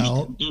can, Al,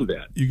 you can do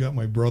that. You got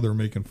my brother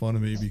making fun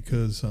of me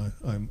because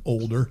I'm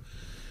older.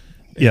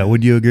 Yeah,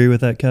 would you agree with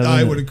that, Kevin?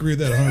 I would agree with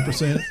that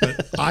 100%.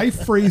 But I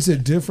phrase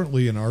it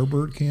differently in our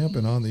bird camp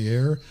and on the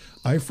air.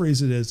 I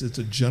phrase it as it's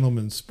a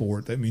gentleman's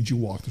sport. That means you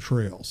walk the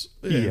trails.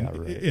 And, yeah,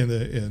 right. And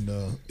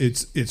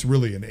it's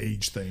really an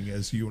age thing,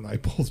 as you and I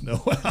both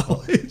know.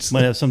 Al.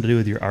 Might have something to do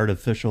with your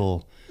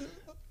artificial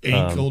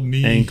ankle,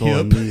 knee, hip.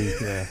 And knee.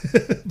 Yeah.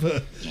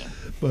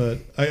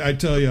 But I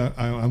tell you,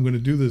 I'm going to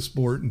do this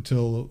sport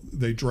until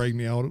they drag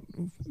me out.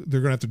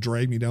 They're going to have to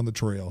drag me down the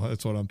trail.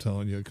 That's what I'm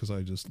telling you, because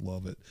I just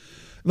love it.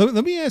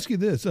 Let me ask you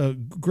this.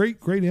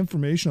 Great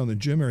information on the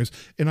gym areas.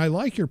 And I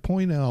like your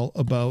point, Al,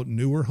 about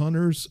newer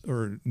hunters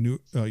or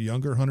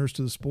younger hunters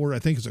to the sport. I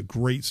think it's a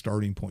great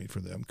starting point for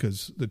them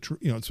because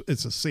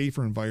it's a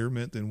safer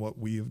environment than what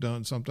we have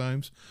done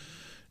sometimes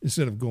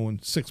instead of going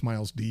 6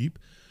 miles deep.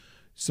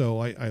 So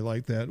I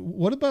like that.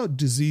 What about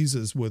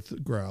diseases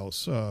with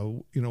grouse?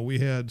 We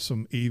had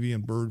some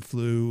avian bird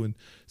flu, and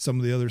some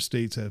of the other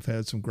states have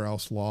had some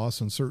grouse loss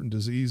and certain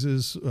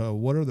diseases.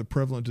 What are the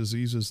prevalent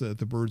diseases that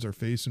the birds are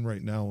facing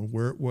right now, and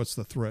what's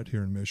the threat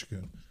here in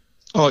Michigan?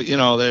 Oh,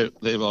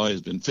 they've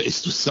always been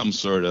faced with some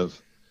sort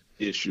of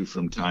issue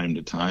from time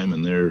to time,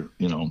 and they're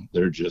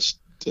just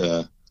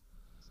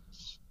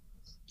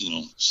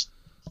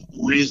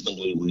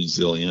reasonably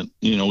resilient.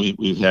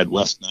 We've had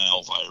West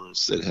Nile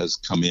virus that has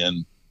come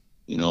in,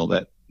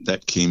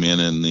 that came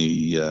in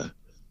the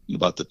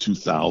about the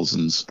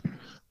 2000s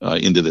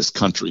into this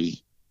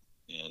country.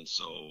 And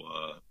so,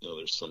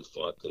 there's some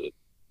thought that it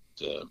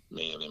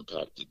may have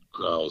impacted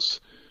grouse.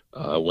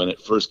 When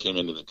it first came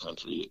into the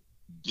country, it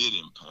did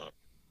impact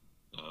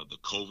the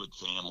corvid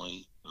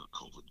family.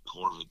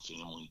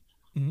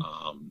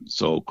 Mm-hmm.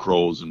 So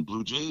crows and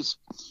blue jays.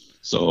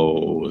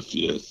 So if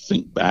you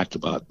think back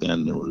about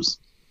then, there was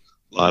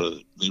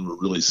they were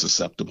really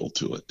susceptible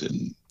to it,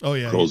 and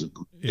crows and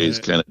blue jays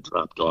kind of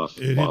dropped off.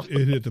 It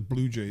hit the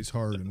blue jays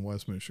hard in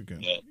West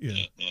Michigan. Yeah.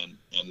 And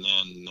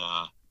then,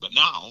 but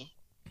now,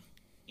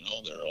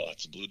 there are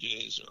lots of blue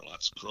jays, there are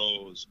lots of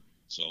crows.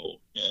 So,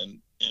 and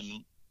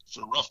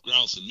for rough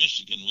grouse in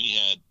Michigan, we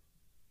had,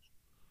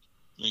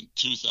 I think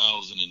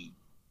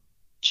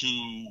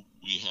 2002,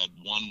 we had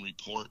one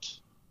report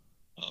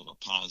of a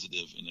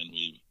positive, and then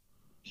we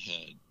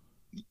had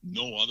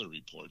no other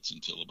reports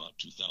until about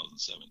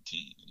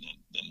 2017, and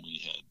then we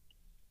had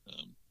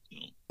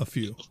a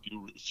few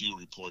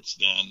reports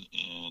then,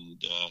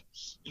 and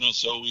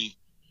so we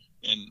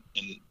in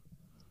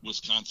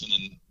Wisconsin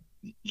and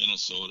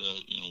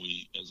Minnesota,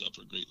 we as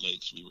Upper Great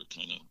Lakes, we were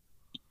kind of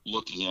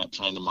looking at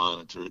trying to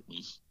monitor it.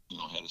 We've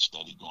had a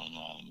study going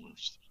on, and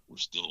we're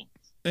still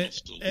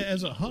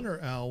as a hunter,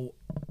 Al,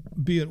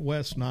 be it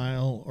West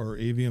Nile or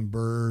avian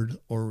bird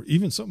or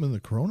even something in the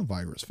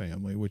coronavirus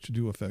family, which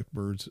do affect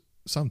birds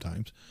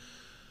sometimes.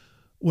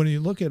 When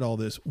you look at all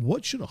this,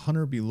 what should a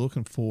hunter be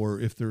looking for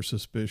if they're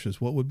suspicious?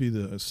 What would be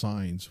the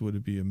signs? Would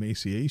it be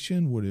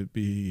emaciation? Would it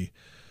be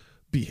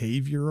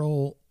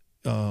behavioral?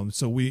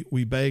 So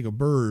we bag a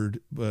bird,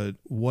 but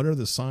what are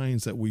the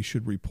signs that we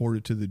should report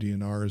it to the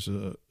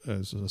DNR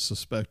as a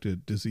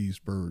suspected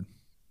diseased bird?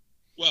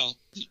 Well,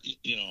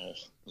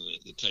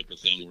 the type of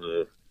thing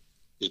where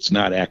it's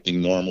not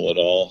acting normal at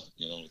all.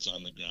 It's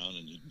on the ground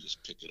and you can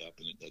just pick it up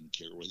and it doesn't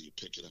care whether you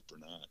pick it up or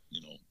not.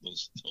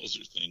 Those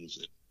are things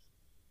that,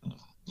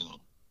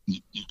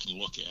 you can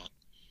look at.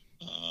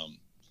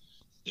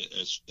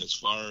 As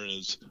far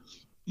as,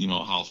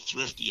 how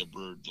thrifty a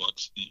bird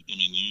looks,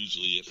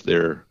 usually if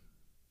they're,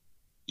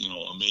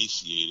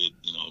 emaciated,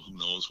 who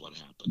knows what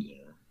happened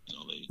there.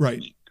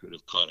 They could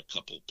have caught a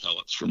couple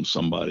pellets from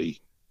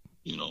somebody,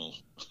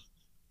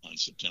 on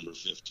September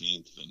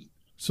 15th, and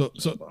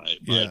by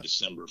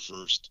December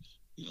 1st,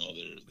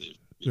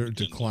 they're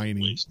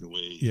declining, wasting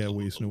away. Yeah,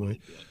 wasting away.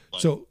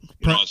 But, so,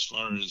 as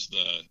far as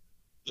the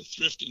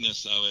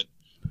thriftiness of it,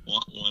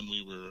 when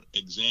we were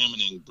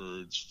examining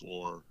birds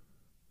for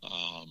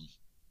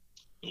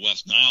the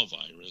West Nile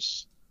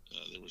virus,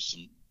 there was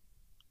some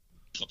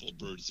couple of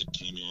birds that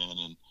came in,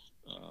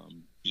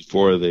 and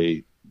before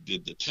they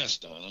did the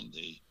test on them,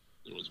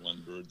 there was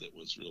one bird that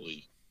was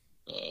really,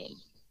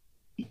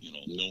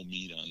 no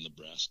meat on the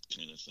breast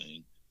kind of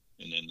thing,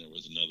 and then there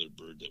was another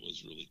bird that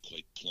was really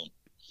quite plump,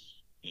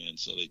 and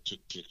so they took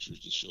pictures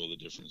to show the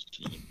difference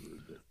between a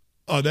bird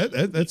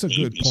that's a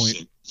good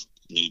point.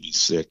 Maybe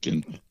sick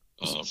and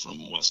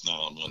from West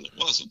Nile and one that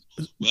wasn't.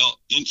 Well,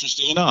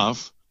 interesting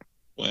enough,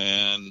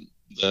 when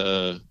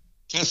the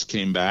test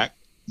came back,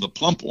 the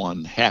plump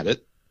one had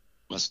it,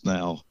 West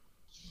Nile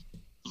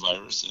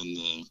virus, and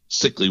the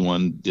sickly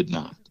one did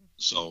not.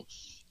 So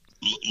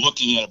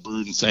looking at a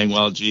bird and saying,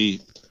 well,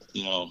 gee,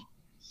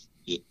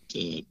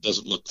 it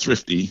doesn't look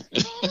thrifty.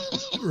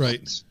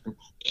 Right.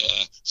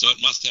 So it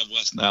must have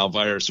West Nile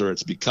virus, or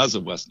it's because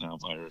of West Nile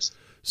virus.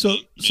 So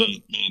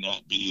may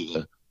not be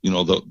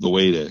the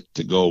way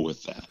to go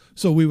with that.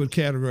 So we would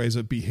categorize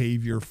it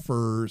behavior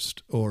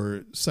first,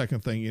 or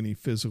second thing, any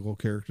physical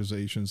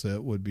characterizations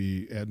that would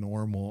be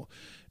abnormal.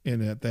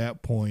 And at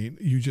that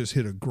point, you just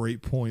hit a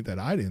great point that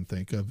I didn't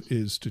think of,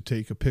 is to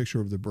take a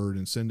picture of the bird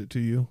and send it to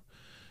you,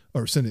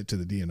 or send it to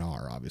the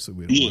DNR. Obviously,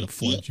 we don't want to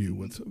flood you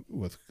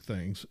with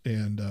things,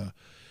 and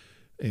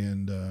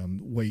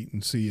wait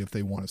and see if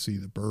they want to see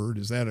the bird.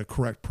 Is that a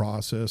correct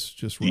process,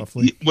 just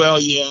roughly? Well,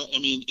 yeah. I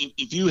mean,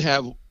 if you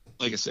have,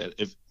 like I said,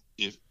 if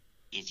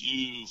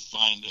you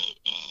find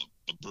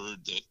a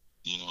bird that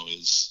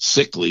is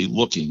sickly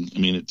looking, I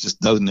mean, it just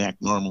doesn't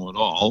act normal at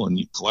all, and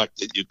you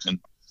collect it, you can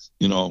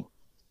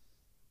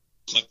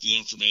collect the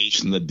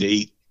information, the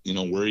date,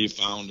 where you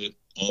found it,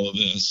 all of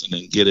this, and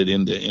then get it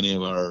into any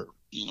of our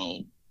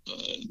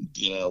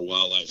DNR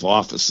wildlife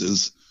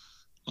offices,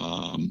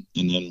 and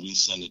then we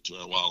send it to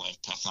our wildlife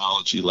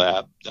pathology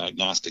lab,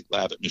 diagnostic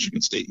lab at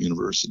Michigan State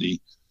University,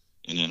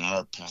 and then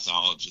our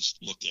pathologists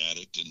look at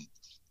it and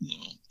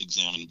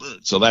examine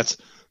birds. So that's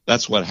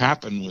what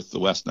happened with the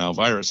West Nile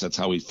virus. That's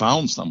how we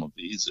found some of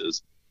these,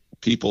 is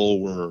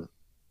people were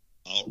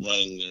out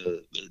running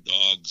their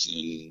dogs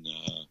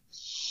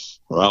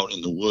or out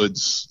in the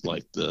woods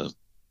like the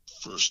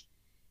first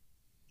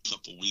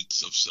couple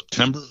weeks of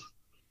September,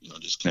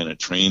 just kind of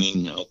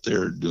training out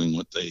there, doing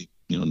what they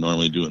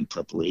normally do in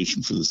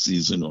preparation for the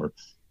season, or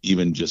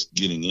even just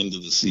getting into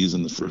the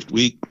season the first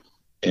week.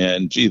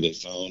 And gee, they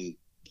found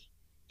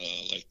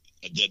like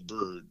a dead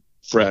bird,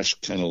 fresh,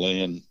 kind of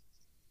laying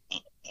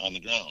on the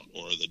ground,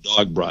 or the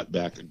dog brought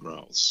back a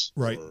grouse,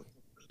 right? Or,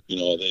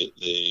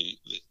 they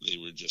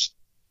were just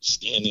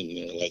standing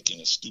there like in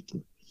a stupor.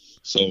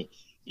 So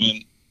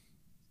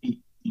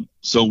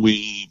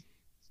we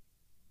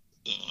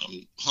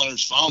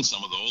hunters found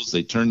some of those.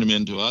 They turned them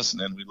into us,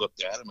 and then we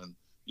looked at them, and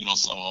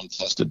some of them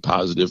tested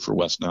positive for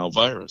West Nile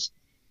virus.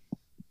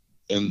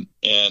 And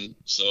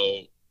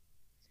so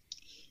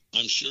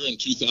I'm sure in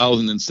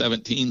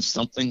 2017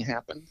 something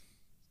happened.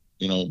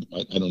 I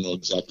don't know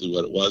exactly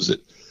what it was.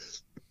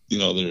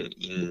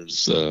 There's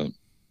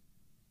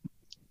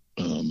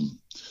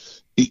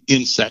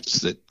insects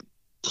that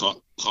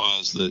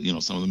cause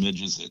some of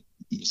the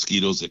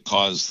mosquitoes that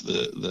cause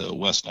the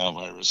West Nile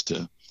virus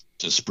to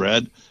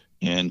spread,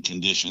 and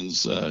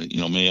conditions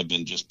may have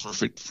been just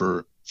perfect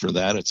for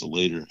that. It's a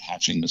later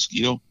hatching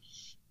mosquito,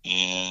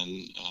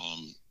 and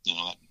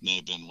that may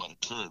have been what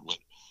occurred.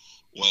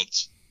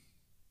 What's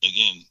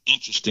again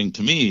interesting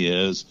to me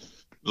is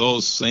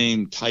those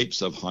same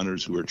types of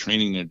hunters who are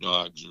training their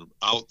dogs are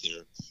out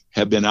there,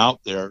 have been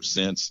out there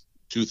since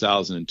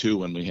 2002,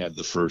 when we had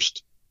the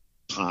first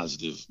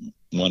positive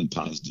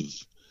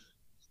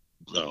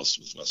grouse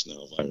with West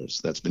Nile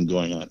virus. That's been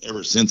going on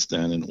ever since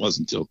then, and it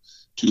wasn't until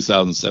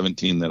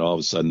 2017 that all of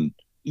a sudden,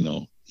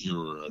 here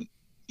were a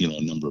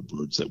number of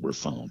birds that were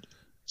found.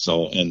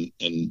 So, and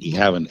we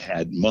haven't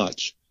had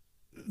much.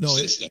 No,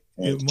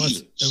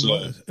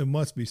 it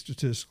must be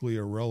statistically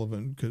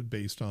irrelevant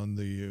based on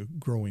the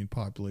growing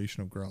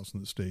population of grouse in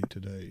the state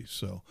today.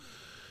 So,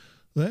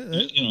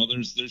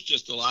 there's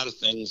just a lot of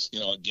things,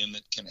 again,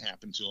 that can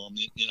happen to them.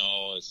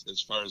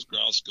 As far as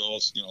grouse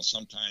goes,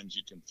 sometimes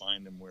you can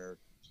find them where,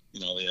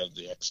 they have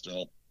the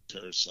external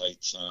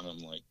parasites on them,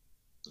 like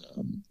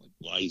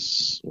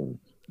lice or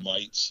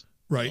mites,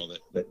 right?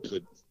 That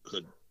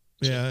could.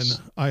 Yeah, and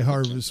I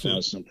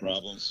harvested some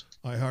problems.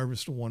 I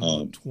harvested one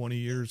about 20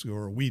 years ago,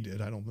 or we did.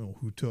 I don't know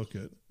who took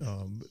it.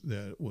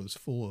 That was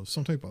full of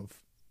some type of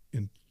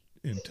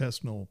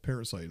intestinal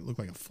parasite. It looked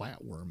like a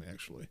flatworm,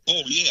 actually.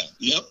 Oh yeah,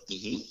 yep.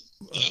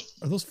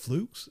 Mm-hmm. Are those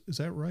flukes? Is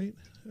that right?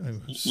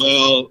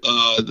 Well,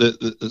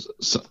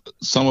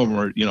 some of them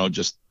are,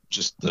 just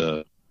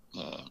the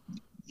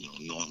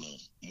normal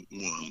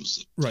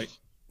worms. Right.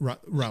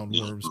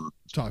 Roundworms,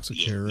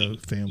 Toxicera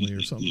family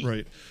or something,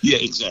 right? Yeah,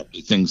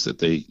 exactly. Things that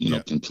they,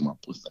 can come up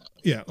with that.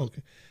 Yeah,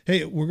 okay.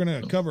 Hey, we're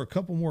going to cover a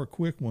couple more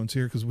quick ones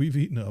here because we've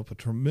eaten up a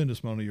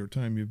tremendous amount of your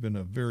time. You've been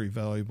a very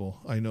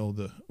valuable. I know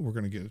we're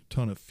going to get a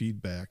ton of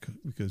feedback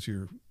because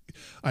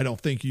I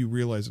don't think you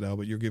realize it now,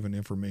 but you're giving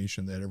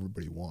information that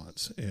everybody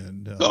wants.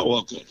 And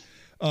well, good.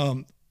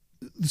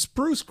 the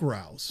spruce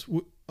grouse.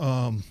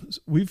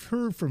 We've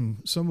heard from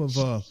some of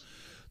the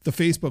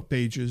Facebook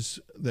pages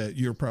that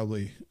you're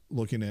probably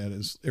looking at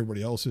as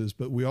everybody else is,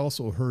 but we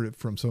also heard it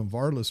from some of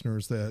our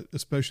listeners that,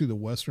 especially the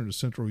western to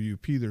central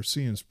UP, they're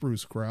seeing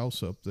spruce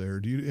grouse up there.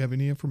 Do you have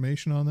any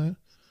information on that?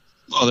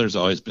 Well, there's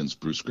always been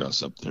spruce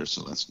grouse up there,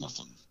 so that's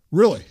nothing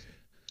really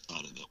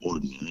out of the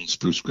ordinary.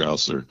 Spruce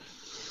grouse are,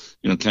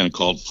 kind of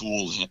called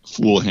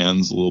fool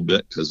hens a little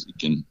bit because you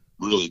can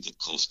really get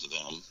close to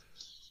them.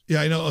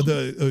 Yeah, I know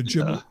the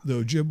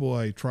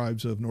Ojibwe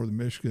tribes of northern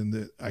Michigan,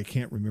 that I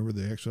can't remember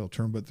the actual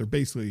term, but they're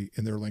basically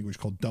in their language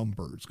called dumb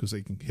birds because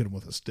they can hit them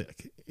with a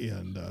stick.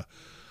 And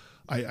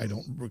I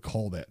don't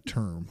recall that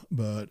term,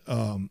 but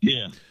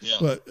yeah.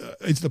 But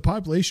is the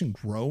population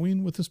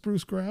growing with the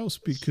spruce grouse?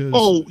 Because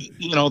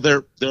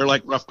they're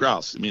like rough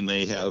grouse. I mean,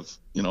 they have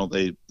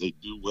they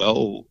do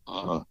well,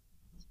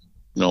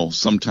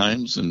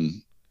 sometimes,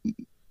 and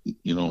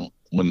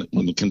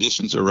when the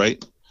conditions are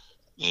right,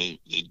 they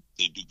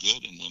do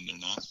good, and when they're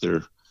not,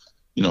 they're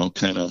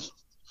kind of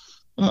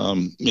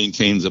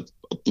maintains a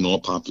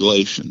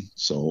population.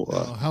 So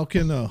how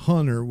can a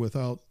hunter,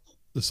 without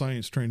the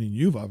science training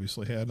you've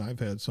obviously had, and I've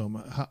had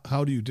some,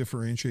 how do you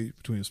differentiate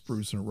between a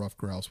spruce and a rough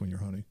grouse when you're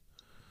hunting?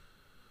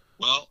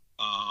 Well,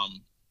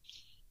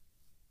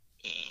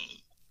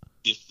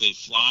 if they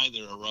fly,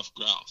 they're a rough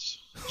grouse.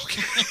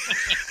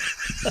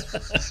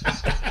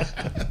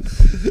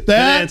 Good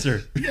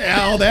answer.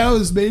 Yeah, that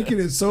was making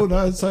it so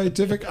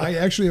non-scientific. I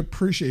actually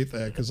appreciate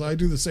that because I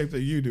do the same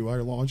thing you do. I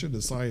launch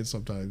into science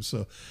sometimes.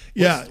 So,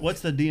 yeah. What's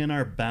the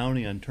DNR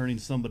bounty on turning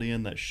somebody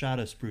in that shot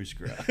a spruce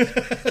grouse?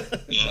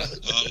 Yeah,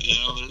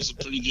 there's a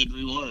pretty good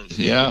reward.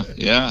 Yeah.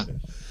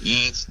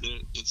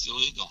 It's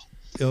illegal.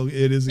 Oh,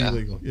 it is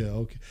illegal. Yeah,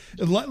 okay.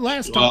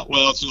 Last time,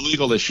 well, it's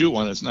illegal to shoot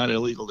one. It's not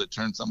illegal to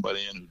turn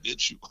somebody in who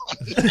did shoot one.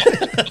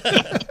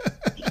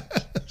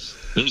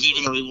 There's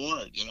even a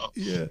reward,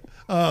 Yeah.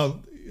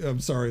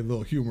 I'm sorry, a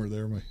little humor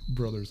there. My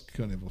brother's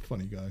kind of a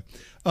funny guy.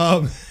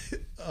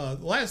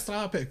 Last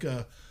topic.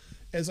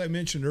 As I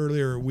mentioned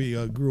earlier,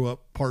 we grew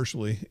up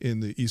partially in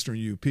the eastern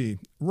UP,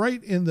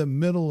 right in the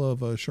middle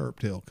of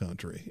sharptail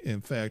country. In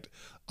fact,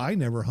 I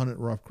never hunted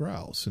rough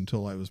grouse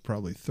until I was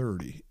probably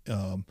 30.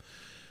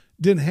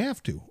 Didn't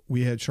have to.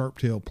 We had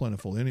sharptail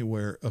plentiful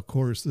anywhere. Of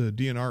course, the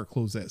DNR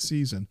closed that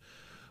season.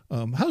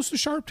 How's the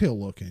sharptail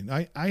looking?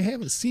 I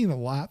haven't seen a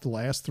lot the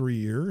last 3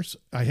 years.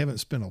 I haven't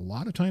spent a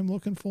lot of time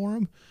looking for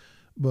them,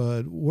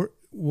 but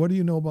what do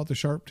you know about the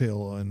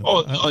sharptail? And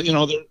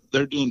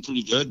they're doing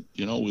pretty good.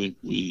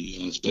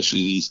 We especially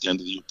the east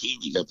end of the UP,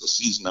 we have the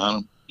season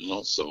on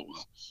them. So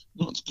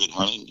it's good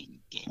hunting,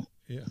 and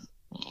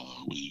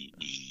we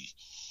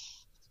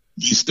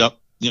leased up.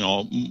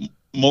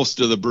 Most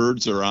of the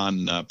birds are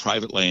on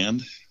private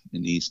land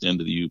in the east end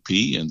of the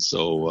UP, and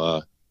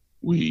so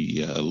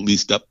we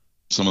leased up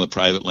some of the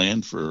private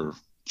land for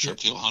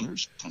sharptail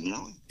hunters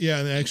primarily. Yeah,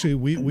 and actually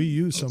we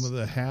used some of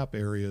the HAP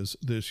areas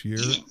this year,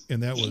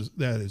 and that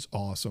is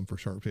awesome for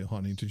sharptail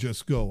hunting to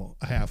just go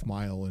a half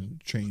mile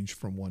and change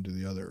from one to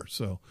the other.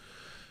 So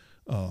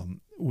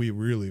we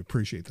really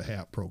appreciate the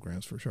HAP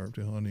programs for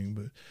sharptail hunting,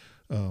 but.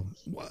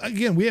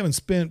 Again, we haven't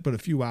spent but a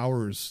few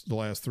hours the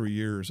last 3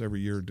 years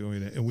every year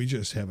doing it, and we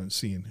just haven't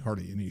seen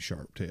hardly any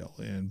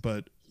sharptail.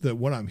 But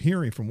what I'm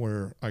hearing from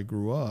where I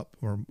grew up,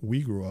 or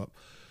we grew up,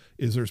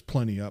 is there's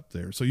plenty up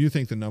there. So you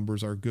think the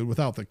numbers are good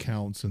without the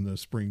counts and the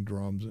spring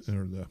drums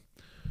or the?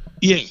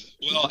 Yeah,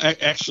 well,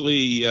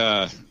 actually,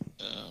 I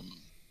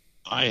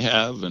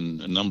have,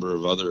 and a number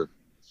of other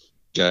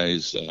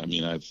guys.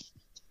 I've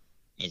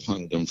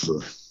hunted them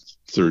for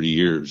 30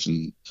 years,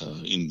 and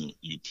in the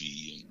UP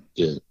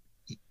and.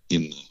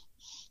 In the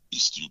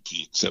East UP,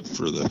 except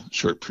for the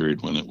short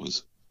period when it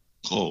was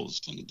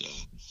closed. And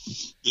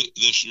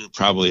this year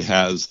probably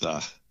has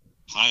the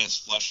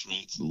highest flush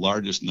rates, the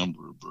largest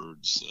number of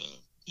birds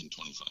in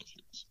 25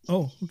 years.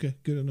 Oh, okay.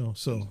 Good to know.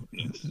 So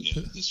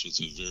this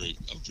was a very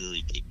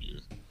good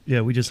year.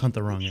 Yeah, we just hunt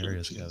the wrong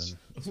areas, Kevin.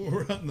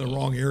 We're hunting the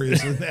wrong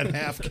areas in that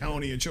half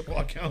county in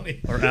Chippewa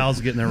County. Or Al's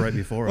getting there right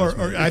before us.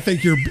 Or I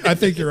think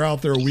you're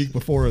out there a week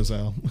before us,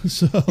 Al.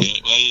 So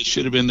you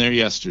should have been there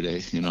yesterday.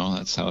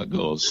 That's how it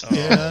goes.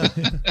 Yeah.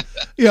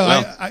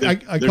 Well, I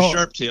they're call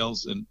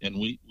sharptails, and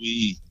we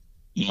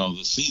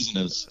the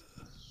season is.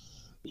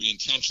 We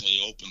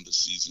intentionally opened the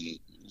season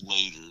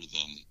later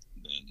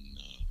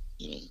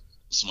than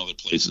some other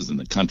places in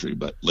the country,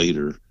 but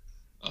later.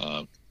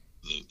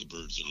 The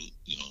birds are,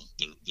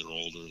 they're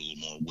older, a little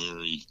more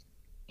wary.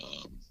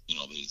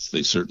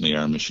 They certainly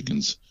are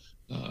Michigan's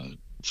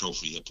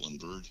trophy upland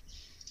bird,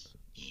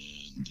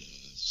 and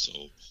so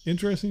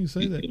interesting you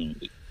say that.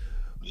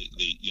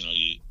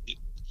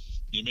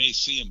 You may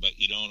see them, but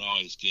you don't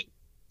always get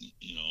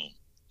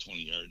 20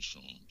 yards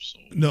from them. So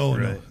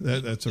no,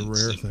 that's a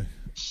rare thing.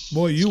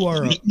 Boy, you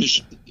are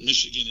Michigan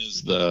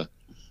is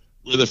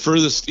we're the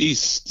furthest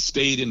east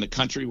state in the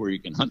country where you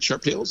can hunt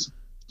sharptails.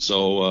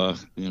 So,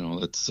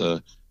 that's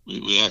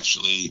we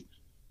actually,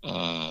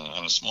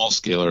 on a small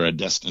scale, are a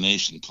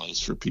destination place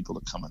for people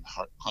to come and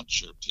hunt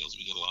sharptails.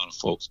 We get a lot of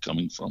folks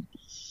coming from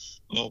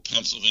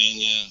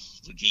Pennsylvania,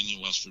 Virginia,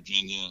 West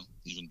Virginia,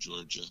 even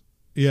Georgia.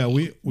 Yeah,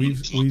 we've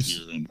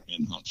here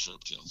and hunt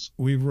sharptails.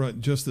 We've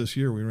run just this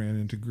year. We ran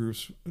into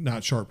groups,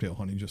 not sharptail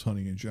hunting, just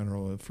hunting in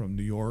general, from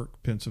New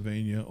York,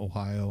 Pennsylvania,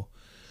 Ohio.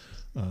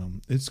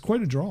 It's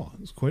quite a draw.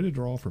 It's quite a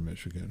draw for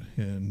Michigan,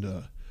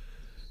 and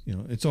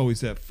it's always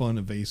that fun,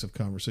 evasive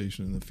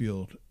conversation in the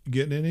field.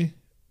 Getting any?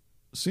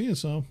 Seeing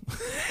some.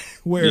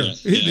 Where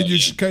did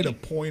you kind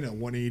of point at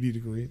 180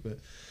 degree? But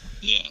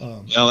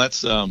well,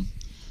 that's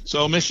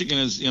so Michigan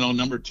is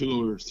number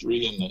 2 or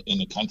 3 in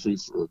the country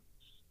for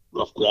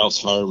rough grouse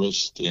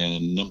harvest,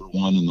 and number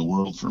 1 in the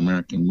world for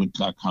American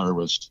woodcock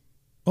harvest.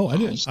 Oh, I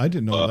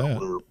didn't know that.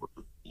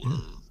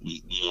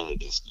 We are a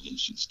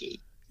destination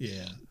state.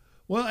 Yeah.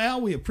 Well,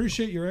 Al, we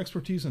appreciate your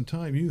expertise and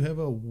time. You have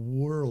a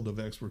world of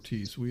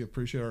expertise. We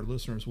appreciate our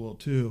listeners will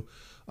too.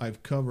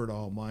 I've covered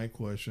all my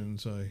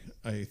questions.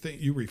 I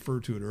think you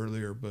referred to it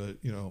earlier, but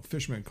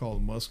fishermen call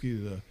the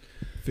muskie the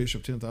fish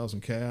of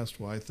 10,000 casts.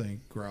 Well, I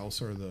think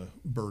grouse are the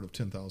bird of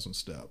 10,000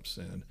 steps,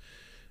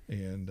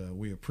 and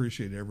we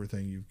appreciate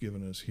everything you've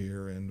given us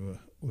here. And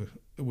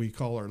we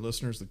call our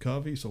listeners the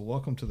Covey. So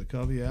welcome to the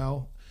Covey,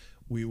 Al.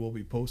 We will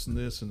be posting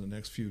this in the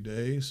next few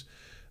days.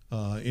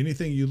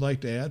 Anything you'd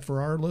like to add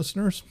for our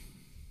listeners?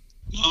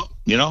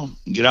 No,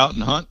 get out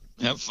and hunt,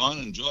 have fun,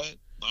 enjoy it,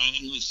 buy an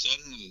English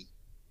setter, and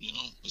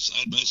a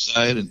side by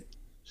side, and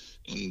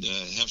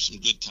have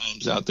some good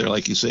times out there.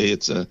 Like you say,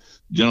 it's a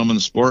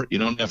gentleman's sport. You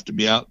don't have to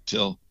be out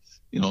till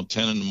 10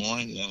 in the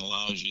morning. That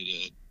allows you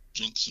to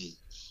drink some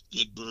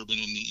good bourbon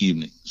in the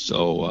evening.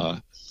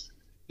 So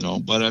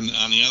but on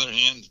the other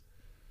hand,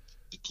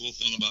 the cool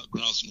thing about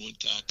grouse and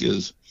woodcock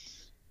is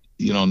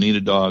you don't need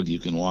a dog. You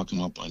can walk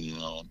them up on your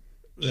own.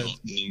 You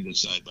don't need a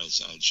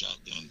side-by-side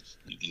shotgun.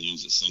 You can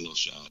use a single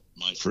shot.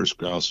 My first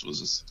grouse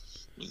was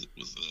with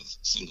a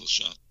single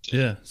shot.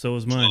 Yeah, so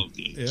was mine.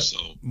 Yep. So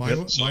mine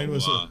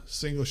was a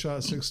single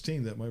shot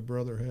 16 that my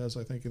brother has,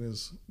 I think, in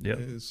his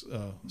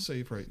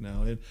safe right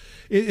now. And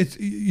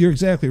you're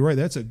exactly right.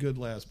 That's a good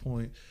last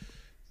point.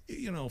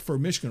 For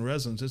Michigan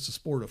residents, it's a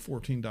sport of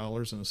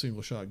 $14 and a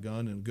single shot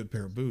gun and a good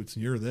pair of boots,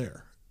 and you're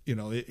there.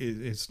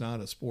 It's not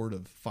a sport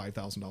of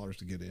 $5,000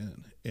 to get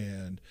in.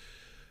 And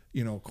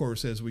of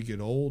course, as we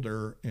get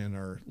older and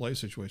our life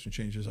situation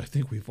changes, I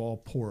think we've all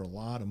poured a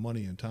lot of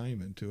money and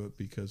time into it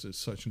because it's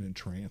such an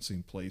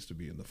entrancing place to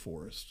be in the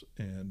forest.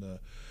 And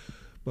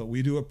but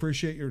we do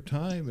appreciate your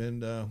time,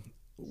 and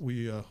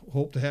we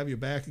hope to have you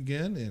back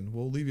again. And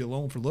we'll leave you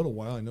alone for a little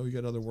while. I know you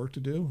got other work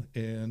to do.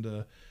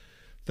 And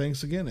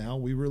thanks again, Al.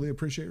 We really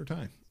appreciate your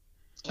time.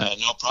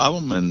 No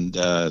problem. And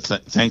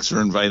thanks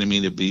for inviting me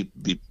to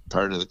be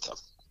part of the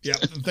Covey. Yeah,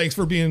 thanks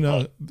for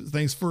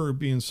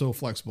being so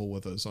flexible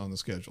with us on the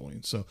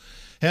scheduling. So,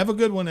 have a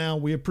good one, Al.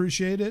 We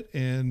appreciate it,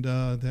 and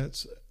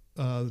that's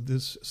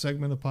this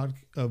segment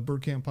of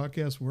Bird Camp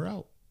Podcast. We're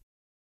out.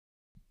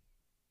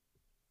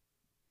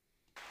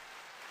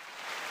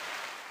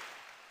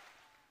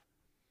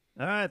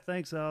 All right,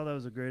 thanks, Al. That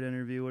was a great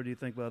interview. What do you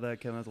think about that,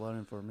 Kevin? That's a lot of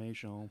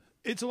information.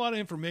 It's a lot of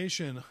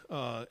information.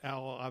 Al,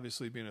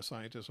 obviously being a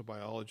scientist, a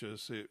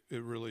biologist, it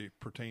really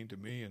pertained to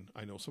me, and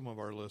I know some of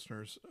our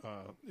listeners,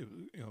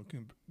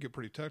 can get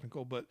pretty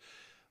technical. But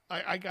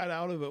I got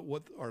out of it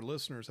what our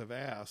listeners have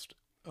asked,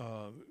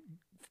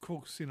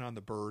 focusing on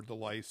the bird, the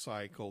life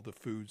cycle, the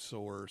food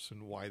source,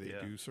 and why they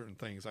do certain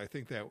things. I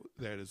think that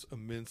is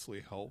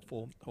immensely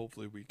helpful.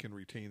 Hopefully, we can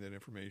retain that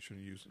information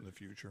and use it in the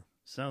future.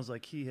 Sounds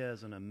like he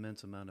has an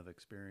immense amount of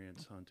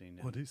experience hunting.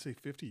 What did he say?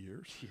 50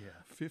 years? Yeah,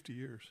 50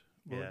 years.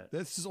 Well, yeah,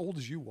 that's as old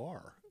as you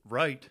are.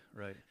 Right.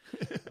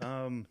 I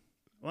want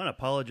to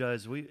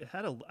apologize.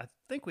 I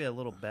think we had a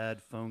little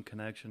bad phone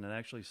connection. It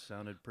actually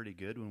sounded pretty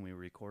good when we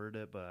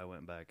recorded it, but I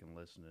went back and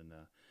listened, and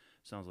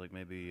sounds like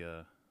maybe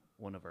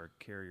one of our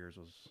carriers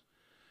was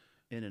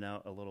in and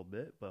out a little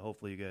bit, but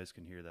hopefully you guys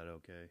can hear that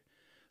okay.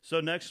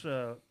 So next,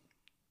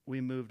 we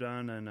moved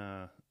on,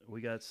 and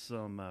we got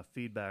some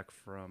feedback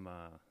from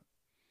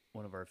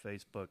one of our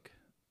Facebook,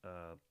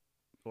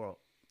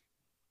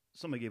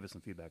 somebody gave us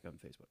some feedback on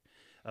Facebook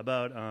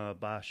about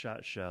Boss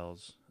Shot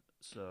Shells.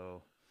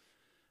 So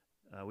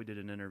we did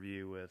an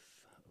interview with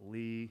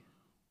Lee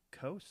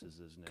Coase is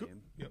his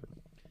name. Yep.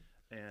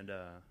 And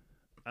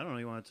I don't know,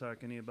 you want to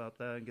talk any about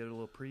that and get a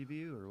little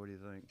preview, or what do you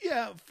think?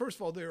 Yeah, first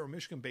of all, they're a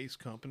Michigan-based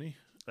company.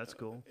 That's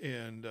cool.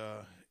 And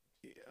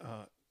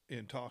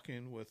in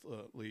talking with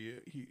Lee,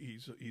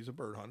 he's a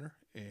bird hunter,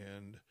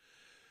 and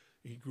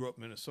he grew up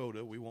in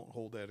Minnesota. We won't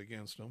hold that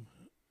against him.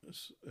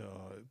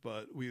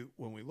 But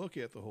when we look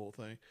at the whole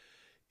thing,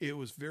 it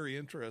was very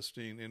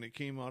interesting, and it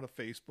came out of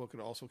Facebook. It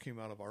also came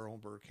out of our own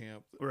bird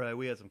camp. Right,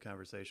 we had some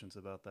conversations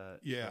about that.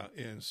 Yeah,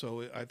 and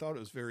so I thought it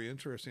was very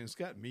interesting. It's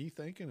got me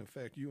thinking. In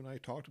fact, you and I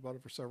talked about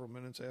it for several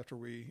minutes after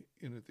we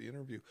ended the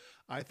interview.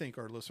 I think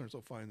our listeners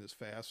will find this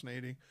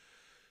fascinating.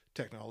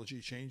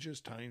 Technology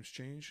changes, times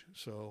change.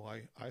 So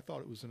I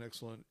thought it was an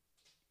excellent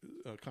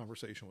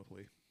conversation with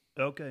Lee.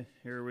 Okay,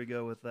 here we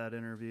go with that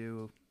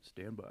interview.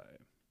 Stand by.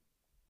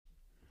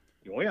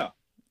 Oh, yeah.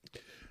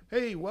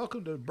 Hey,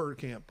 welcome to Bird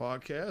Camp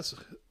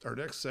Podcast. Our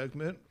next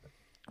segment,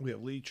 we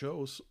have Lee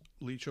Coase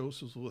Lee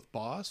Chose is with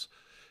Boss,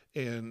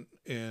 and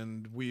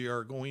we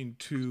are going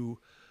to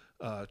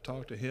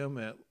talk to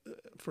him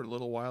for a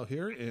little while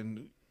here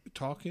and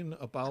talking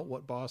about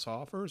what Boss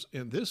offers.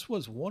 And this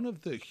was one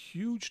of the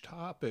huge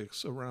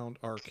topics around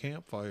our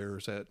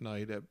campfires at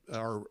night at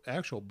our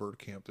actual bird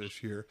camp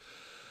this year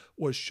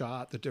was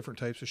shot, the different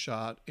types of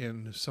shot,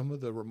 and some of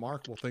the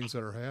remarkable things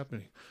that are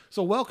happening.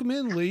 So welcome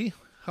in, Lee.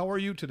 How are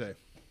you today?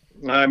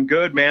 I'm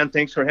good, man.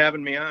 Thanks for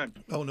having me on.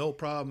 Oh, no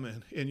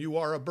problem. And you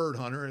are a bird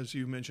hunter, as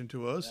you mentioned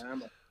to us.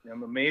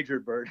 I'm a major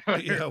bird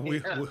hunter. Yeah,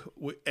 we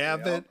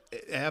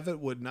Avid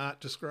would not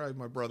describe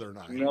my brother and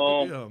I.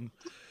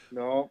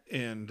 No.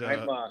 And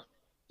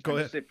go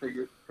ahead.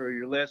 For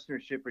your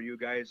listenership, or you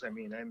guys, I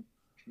mean,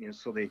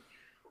 so the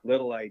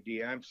little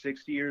idea. I'm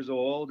 60 years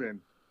old, and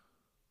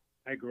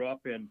I grew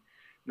up in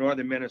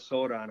northern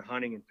Minnesota on a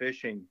hunting and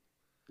fishing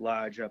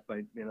lodge up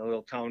in a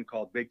little town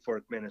called Big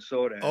Fork,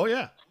 Minnesota. Oh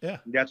yeah.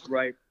 That's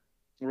right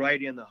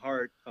in the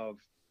heart of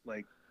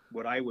like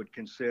what I would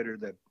consider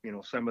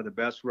some of the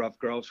best rough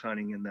grouse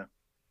hunting in the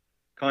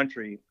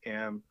country,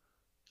 and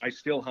I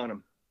still hunt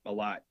them a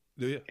lot.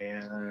 Do you?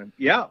 And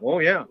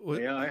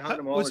I hunt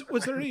them all.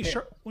 Was there any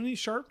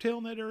sharptail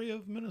in that area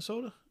of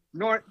Minnesota?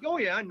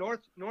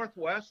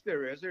 Northwest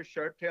there's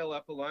sharptail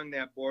up along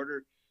that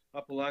border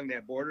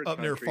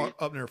country.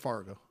 Up near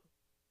Fargo.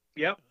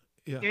 Yep.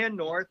 Yeah. And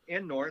north,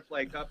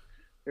 like up,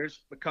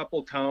 there's a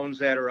couple towns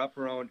that are up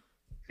around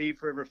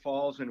Thief River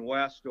Falls and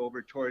west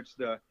over towards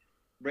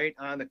right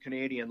on the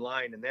Canadian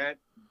line. And that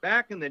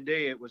back in the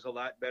day, it was a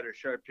lot better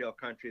sharptail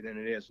country than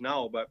it is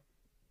now, but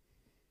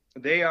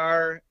they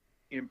are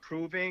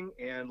improving.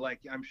 And like,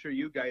 I'm sure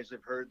you guys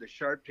have heard, the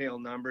sharptail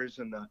numbers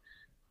and the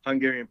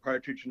Hungarian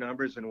partridge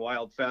numbers and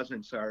wild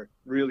pheasants are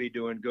really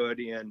doing good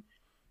in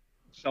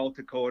South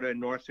Dakota and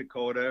North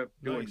Dakota,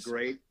 doing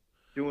great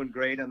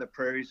on the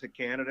prairies of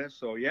Canada.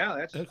 So yeah,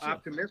 that's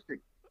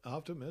optimistic.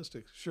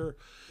 Sure.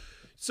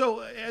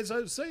 So as I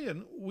was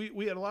saying,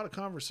 we had a lot of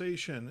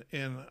conversation,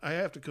 and I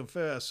have to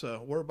confess,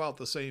 we're about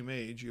the same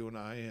age, you and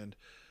I, and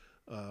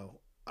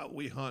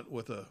we hunt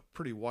with a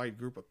pretty wide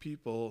group of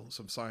people,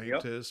 some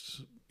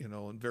scientists,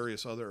 and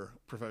various other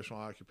professional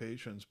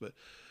occupations. But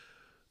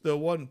the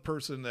one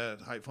person that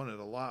I've hunted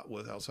a lot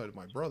with outside of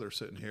my brother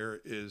sitting here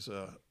is,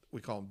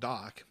 we call him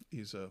Doc.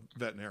 He's a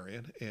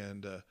veterinarian,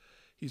 and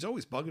he's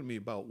always bugging me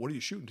about, what are you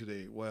shooting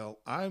today? Well,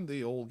 I'm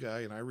the old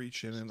guy, and I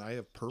reach in and I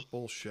have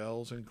purple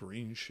shells and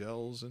green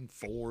shells and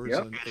 4s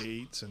and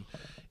 8s, and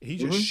he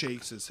just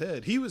shakes his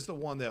head. He was the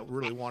one that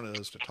really wanted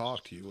us to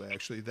talk to you,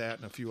 actually, that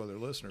and a few other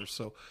listeners.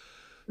 So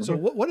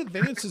what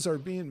advances are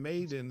being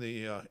made in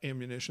the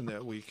ammunition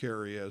that we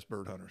carry as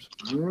bird hunters?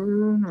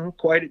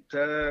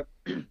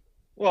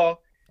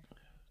 Well,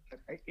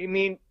 I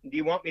mean, do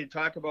you want me to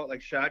talk about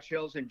like shot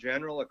shells in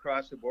general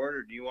across the board,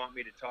 or do you want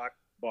me to talk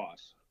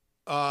Boss?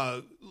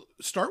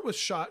 Start with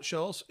shot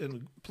shells,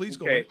 and please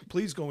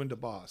go into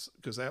Boss,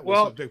 because that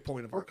was a big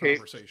point of our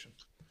conversation.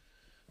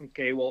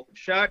 Okay, well,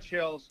 shot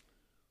shells,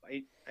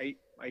 I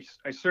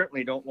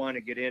certainly don't want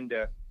to get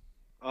into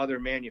other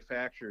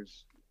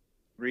manufacturers'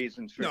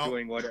 reasons for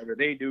doing whatever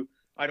they do.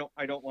 I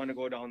don't want to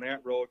go down that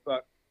road,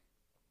 but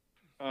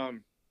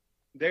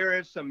there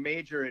is some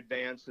major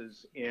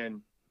advances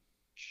in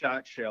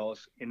shot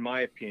shells, in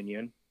my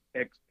opinion,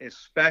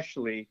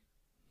 especially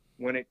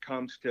when it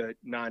comes to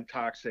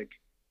non-toxic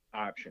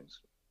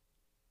options.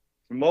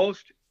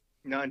 Most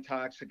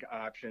non-toxic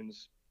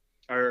options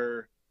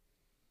are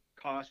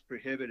cost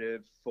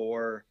prohibitive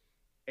for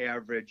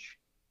average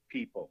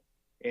people.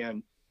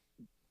 And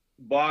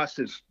Boss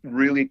is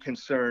really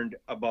concerned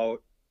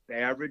about the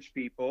average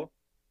people,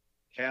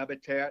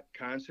 habitat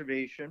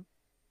conservation,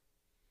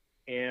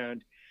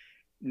 and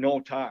no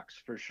tox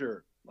for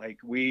sure. Like,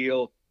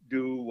 we'll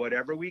do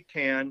whatever we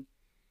can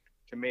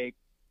to make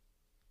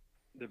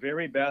the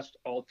very best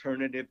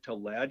alternative to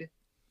lead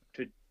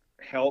to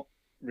help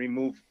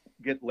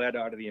get lead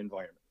out of the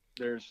environment.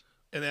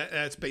 And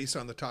that's based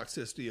on the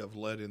toxicity of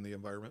lead in the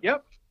environment.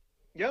 Yep.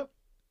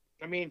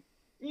 I mean,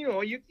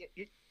 we'll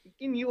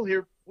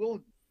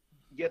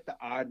get the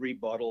odd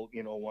rebuttal,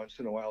 once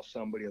in a while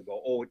somebody will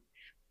go, oh, if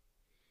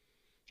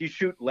you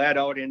shoot lead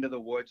out into the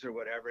woods or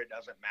whatever, it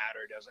doesn't matter.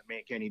 It doesn't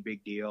make any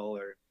big deal.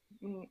 Or,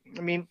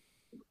 I mean,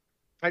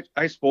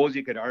 I suppose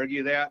you could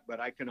argue that, but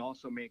I can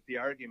also make the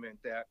argument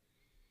that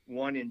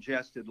one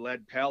ingested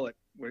lead pellet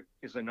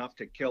is enough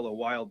to kill a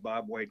wild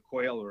bobwhite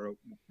quail or a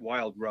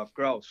wild rough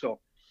grouse. So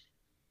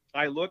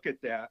I look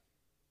at that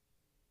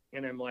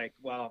and I'm like,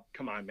 well,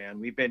 come on, man.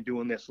 We've been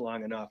doing this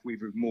long enough.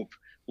 We've removed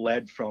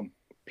lead from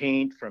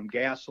paint, from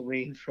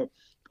gasoline, from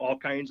all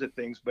kinds of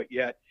things. But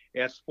yet,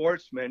 as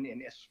sportsmen,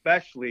 and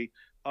especially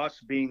us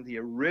being the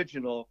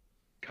original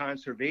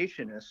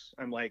conservationists,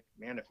 I'm like,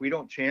 man, if we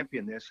don't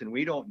champion this and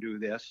we don't do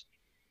this,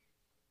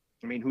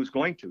 I mean, who's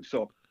going to?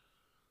 So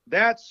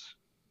that's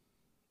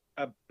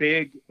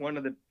one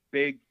of the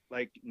big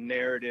like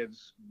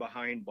narratives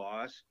behind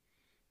Boss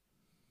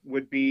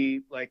would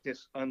be like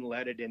this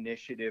unleaded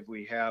initiative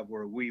we have,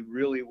 where we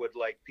really would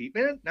like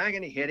people not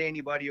going to hit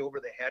anybody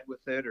over the head with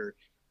it or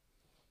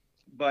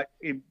but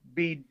it'd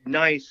be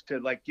nice to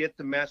like get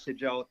the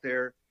message out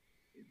there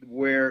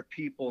where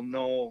people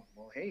know,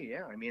 well, hey,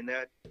 yeah, I mean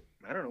that,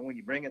 I don't know, when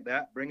you bring it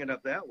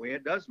up that way,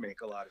 it does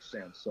make a lot of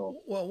sense.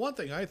 So, well, one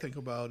thing I think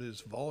about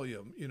is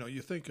volume. You know,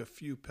 you think a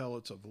few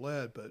pellets of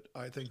lead, but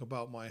I think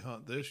about my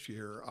hunt this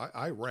year.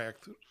 I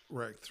racked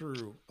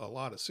through a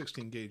lot of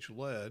 16 gauge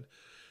lead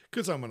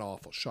because I'm an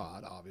awful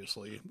shot,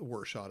 obviously the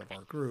worst shot of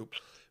our group.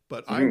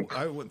 But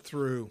I went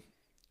through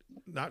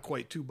not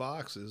quite 2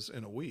 boxes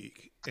in a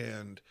week,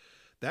 and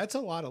that's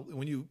a lot of,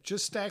 when you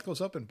just stack those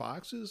up in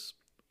boxes,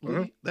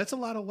 that's a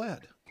lot of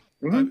lead.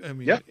 I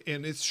mean,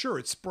 and it's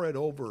spread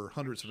over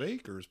hundreds of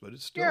acres, but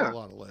it's still a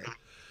lot of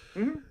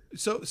lead.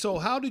 So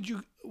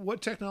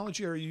what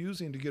technology are you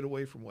using to get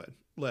away from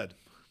lead?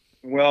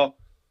 Well,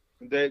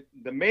 the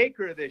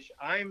maker of this,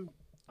 I'm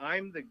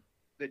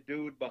the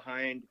dude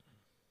behind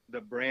the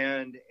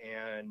brand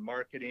and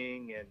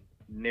marketing and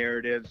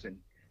narratives and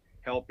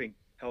helping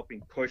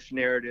push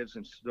narratives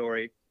and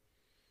story.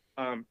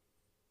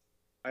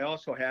 I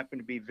also happen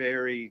to be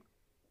very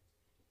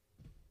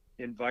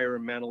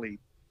environmentally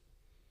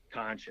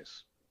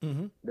conscious,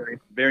 very,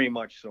 very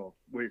much so.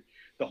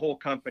 The whole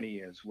company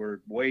is. We're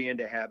way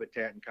into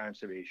habitat and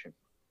conservation.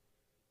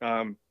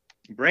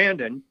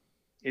 Brandon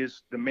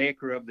is the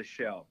maker of the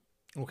shell.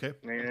 Okay.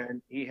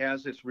 And he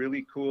has this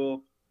really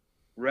cool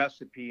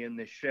recipe in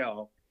the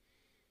shell,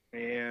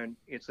 and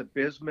it's a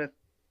bismuth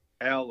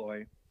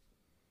alloy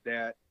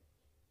that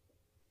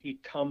he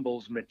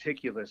tumbles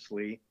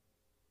meticulously,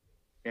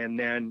 and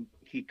then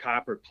he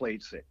copper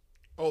plates it.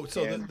 Oh,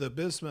 so the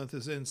bismuth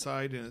is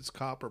inside and it's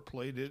copper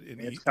plated in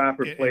each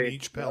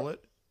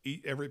pellet,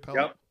 every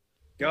pellet.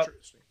 Yep.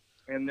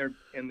 And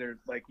they're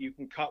like, you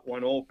can cut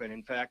one open.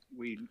 In fact,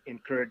 we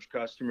encourage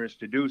customers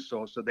to do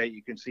so that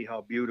you can see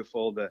how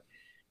beautiful the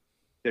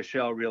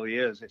shell really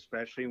is,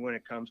 especially when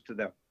it comes to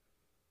the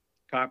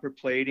copper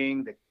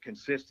plating, the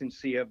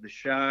consistency of the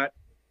shot,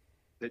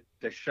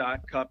 the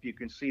shot cup. You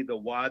can see the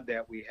wad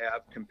that we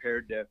have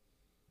compared to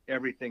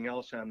everything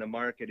else on the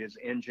market is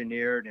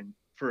engineered and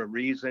for a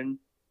reason.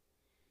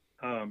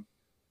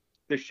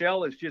 The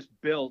shell is just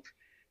built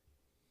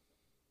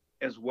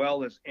as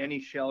well as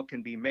any shell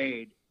can be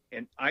made.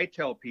 And I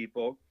tell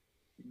people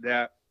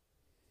that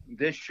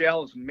this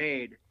shell is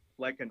made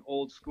like an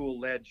old school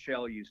lead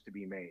shell used to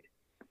be made.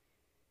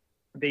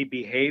 They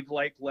behave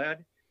like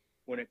lead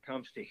when it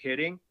comes to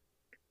hitting,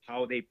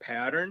 how they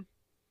pattern.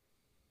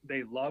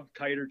 They love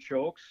tighter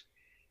chokes.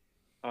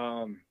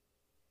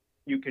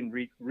 You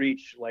can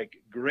reach like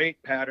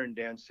great pattern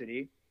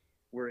density.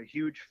 We're a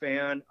huge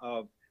fan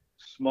of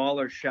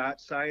smaller shot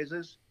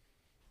sizes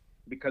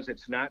because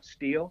it's not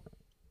steel.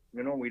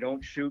 You know, we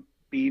don't shoot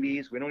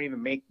BBs. We don't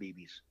even make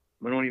BBs.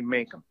 We don't even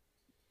make them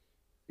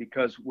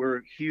because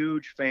we're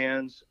huge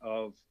fans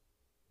of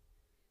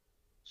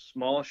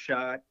small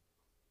shot,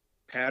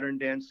 pattern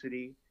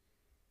density,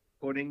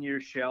 putting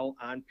your shell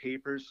on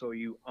paper so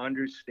you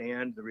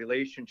understand the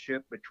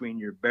relationship between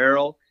your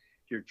barrel,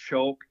 your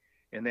choke,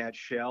 and that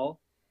shell.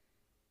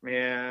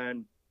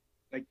 And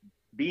like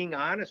being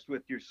honest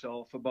with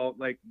yourself about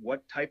like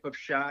what type of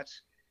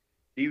shots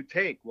do you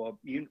take? Well,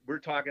 we're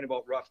talking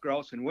about rough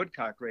grouse and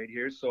woodcock right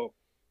here. So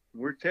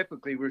we're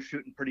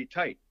shooting pretty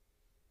tight,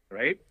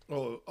 right?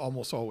 Oh,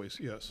 almost always.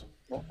 Yes.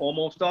 Well,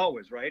 almost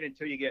always. Right.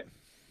 Until you get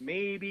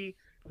maybe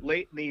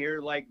late in the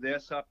year like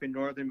this up in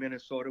northern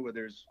Minnesota where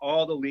there's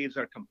all the leaves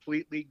are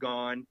completely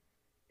gone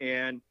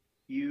and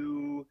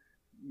you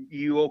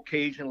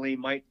occasionally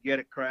might get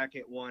a crack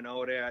at one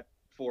out at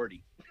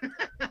 40.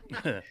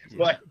 Yeah.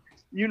 But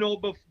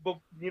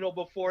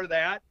before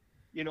that,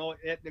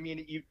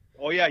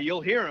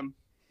 you'll hear them,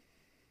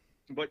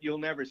 but you'll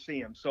never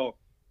see them. So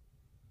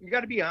you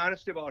got to be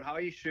honest about how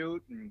you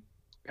shoot and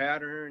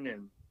pattern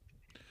and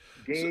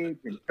gauge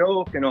and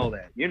choke and all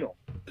that,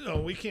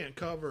 No, we can't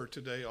cover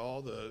today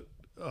all the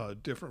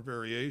different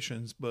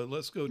variations, but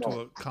let's go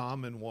to a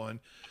common one.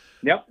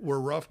 Yep. We're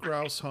rough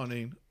grouse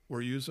hunting.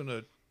 We're using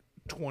a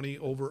 20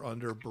 over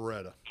under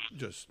Beretta.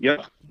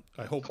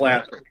 I hope.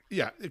 Classic.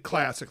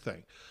 Classic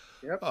thing.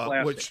 Yep.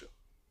 Classic. Which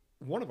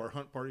one of our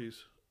hunt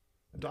parties,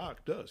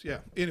 Doc, does. Yeah.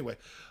 Anyway,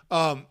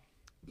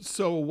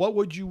 so what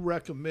would you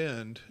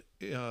recommend?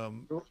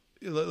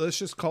 Let's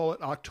just call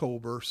it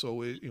October.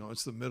 So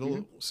it's the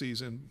middle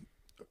season.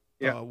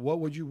 Yeah. What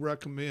would you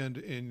recommend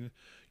in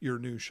your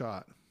new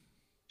shot?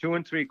 2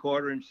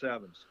 3/4 inch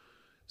sevens.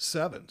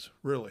 Sevens,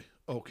 really?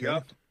 Okay.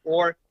 Yep.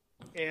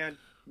 And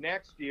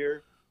next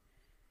year,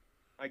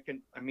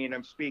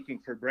 I'm speaking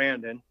for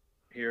Brandon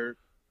here.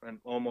 I'm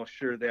almost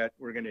sure that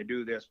we're going to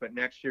do this, but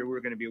next year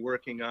we're going to be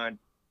working on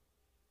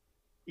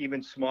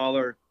even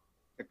smaller,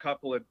 a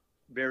couple of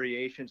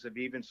variations of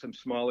even some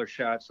smaller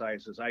shot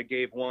sizes. I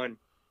gave one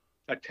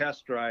a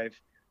test drive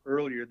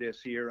earlier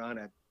this year on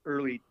an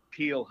early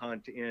teal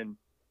hunt in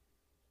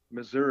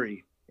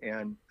Missouri,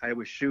 and I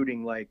was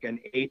shooting like an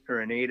 8 or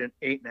an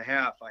 8.5.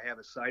 I have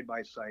a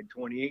side-by-side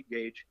 28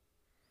 gauge.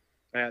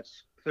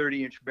 That's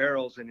 30-inch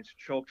barrels, and it's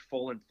choked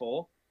full and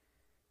full.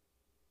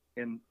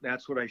 And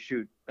that's what I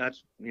shoot.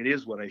 It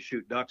is what I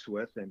shoot ducks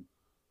with. And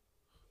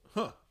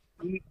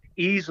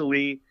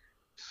easily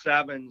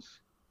 7s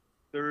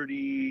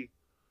 30,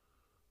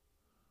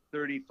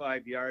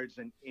 35 yards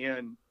and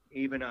in,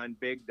 even on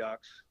big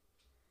ducks.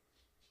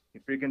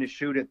 If you're going to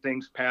shoot at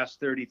things past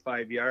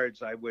 35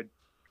 yards, I'd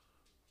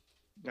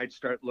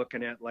start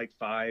looking at like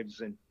 5s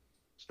and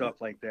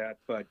stuff like that.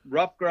 But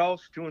rough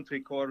grouse, 2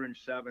 3/4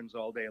 inch 7s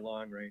all day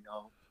long right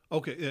now.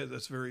 Okay, yeah,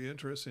 that's very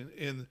interesting.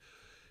 And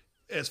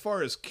as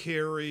far as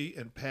carry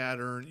and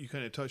pattern, you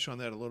kind of touched on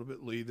that a little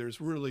bit, Lee. There's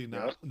really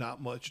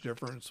not much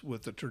difference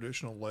with the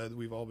traditional lead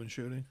we've all been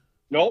shooting.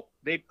 Nope.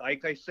 They,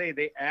 like I say,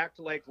 they act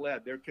like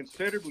lead. They're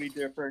considerably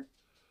different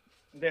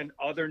than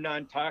other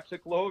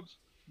non-toxic loads,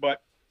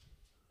 but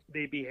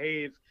they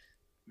behave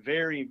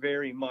very,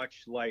 very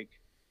much like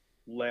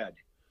lead.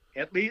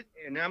 At least,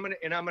 and I'm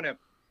gonna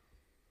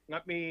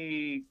let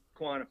me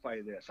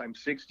quantify this. I'm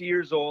 60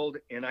 years old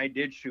and I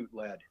did shoot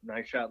lead, and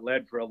I shot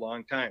lead for a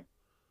long time.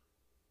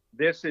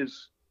 This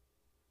is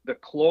the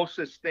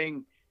closest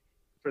thing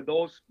for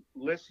those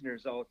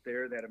listeners out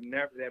there that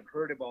have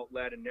heard about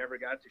lead and never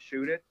got to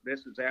shoot it.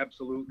 This is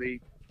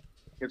absolutely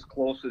as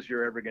close as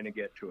you're ever going to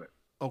get to it.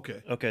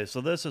 Okay.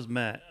 So this is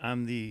Matt.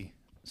 I'm the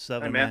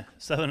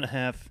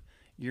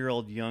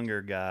 7.5-year-old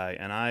younger guy,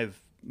 and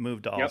I've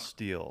moved to all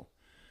steel.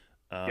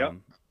 I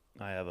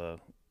have a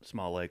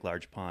small lake,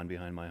 large pond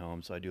behind my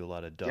home, so I do a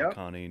lot of duck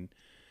hunting,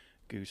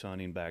 goose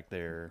hunting back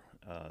there,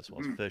 as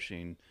well as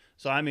fishing.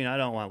 So, I mean, I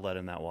don't want lead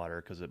in that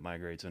water because it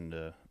migrates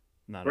into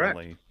not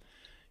only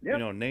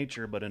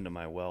nature, but into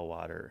my well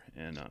water,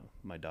 and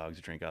my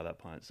dogs drink out of that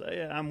pond. So,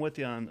 yeah, I'm with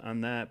you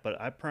on that,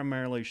 but I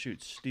primarily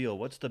shoot steel.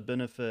 What's the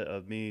benefit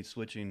of me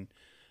switching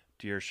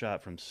to your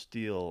shot from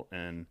steel?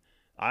 And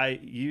I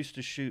used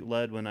to shoot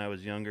lead when I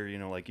was younger,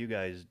 like you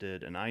guys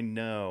did, and I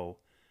know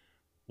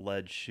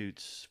lead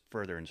shoots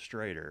further and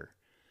straighter,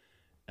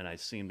 and I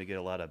seem to get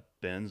a lot of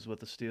bends with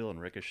the steel and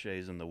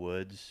ricochets in the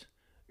woods.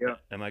 Yeah.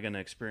 Am I going to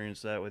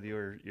experience that with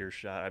your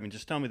shot? I mean,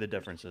 just tell me the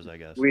differences, I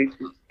guess.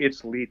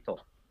 It's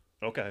lethal.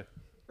 Okay.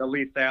 The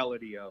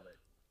lethality of it,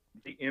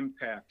 the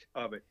impact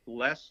of it,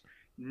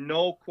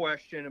 no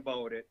question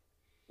about it,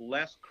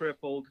 less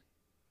crippled,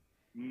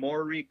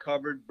 more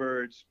recovered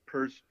birds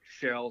per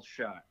shell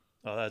shot.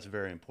 Oh, that's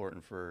very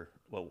important for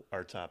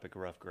our topic,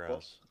 rough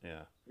grouse.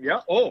 Yeah.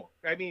 Yeah. Oh,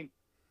 I mean,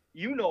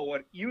 you know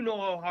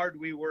how hard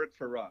we work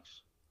for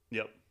roughs.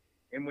 Yep.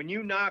 And when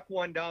you knock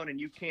one down and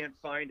you can't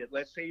find it,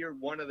 let's say you're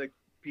one of the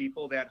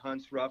people that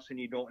hunts roughs and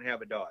you don't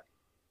have a dog,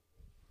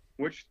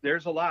 which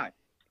there's a lot.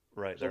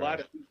 Right. There's a lot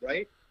of,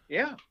 right?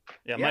 Yeah.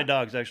 Yeah. My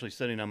dog's actually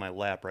sitting on my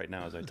lap right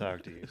now as I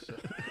talk to you. So.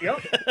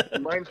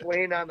 Yep. Mine's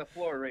laying on the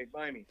floor right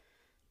by me.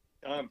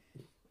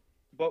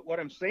 But what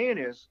I'm saying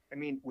is, I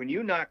mean, when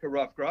you knock a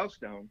rough grouse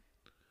down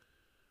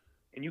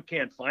and you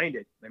can't find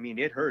it, I mean,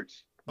 it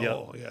hurts. Yep.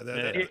 Oh,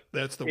 yeah.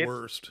 That's the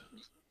worst.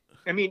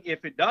 I mean,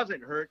 if it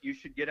doesn't hurt, you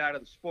should get out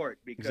of the sport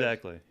because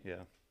exactly.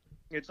 Yeah.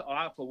 It's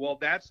awful. Well,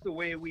 that's the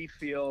way we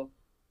feel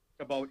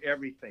about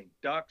everything.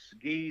 Ducks,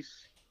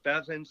 geese,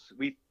 pheasants.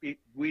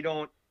 We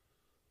don't.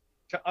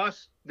 To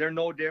us, they're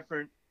no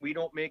different. We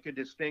don't make a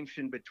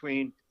distinction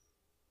between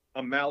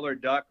a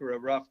mallard duck or a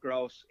rough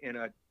grouse and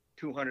a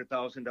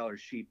 $200,000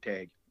 sheep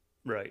tag.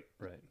 Right.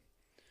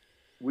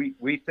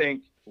 We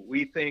think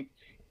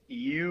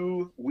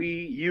you,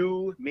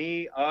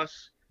 me,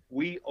 us.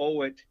 We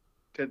owe it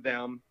to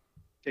them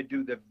to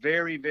do the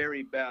very,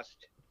 very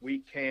best we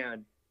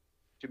can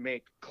to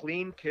make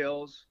clean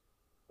kills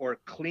or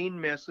clean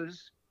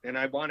misses. And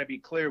I want to be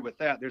clear with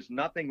that. There's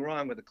nothing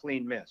wrong with a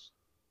clean miss.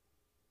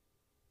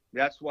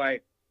 That's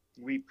why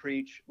we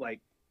preach like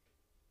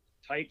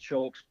tight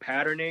chokes,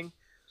 patterning,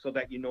 so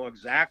that you know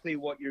exactly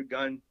what your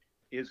gun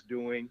is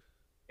doing,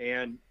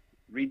 and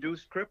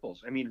reduce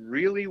cripples. I mean,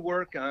 really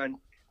work on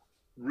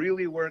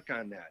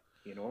that,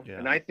 Yeah.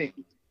 And I think,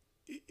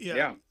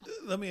 yeah.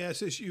 Let me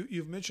ask this: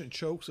 you've mentioned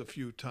chokes a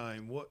few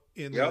times. What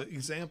in the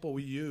example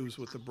we use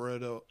with the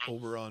Beretta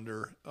over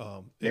under?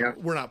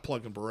 We're not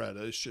plugging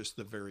Beretta. It's just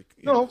the very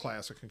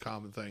classic and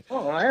common thing.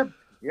 Oh, I have.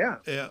 Yeah.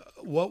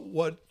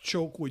 What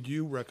choke would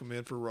you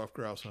recommend for rough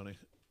grouse hunting?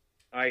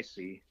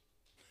 Icy.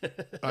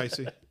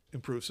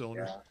 Improved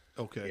cylinders.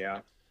 Yeah. Okay. Yeah.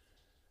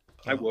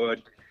 I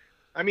would.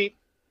 I mean,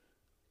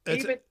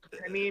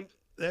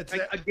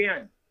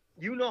 again,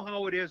 you know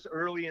how it is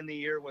early in the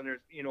year when there's,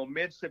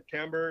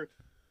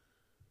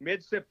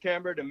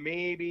 mid-September to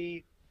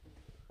maybe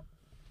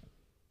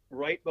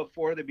right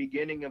before the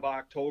beginning of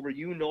October.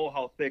 You know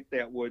how thick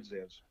that woods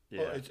is.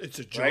 Yeah. It's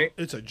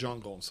a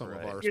jungle in some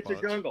of our spots. It's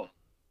a jungle.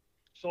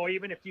 So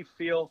even if you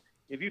feel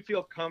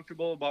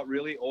comfortable about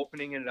really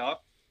opening it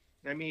up,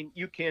 I mean,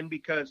 you can,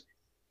 because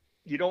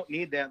you don't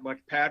need that much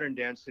pattern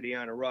density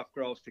on a rough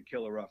grouse to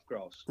kill a rough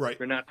grouse. Right.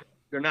 They're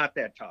not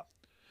that tough.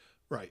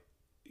 Right.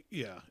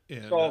 Yeah.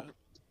 And so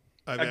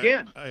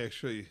I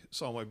actually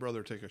saw my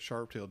brother take a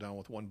sharptail down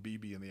with one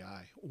BB in the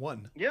eye.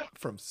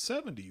 From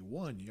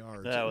 71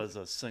 yards. That was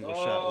a single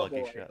shot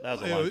lucky shot. That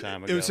was a long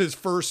time ago. It was his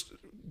first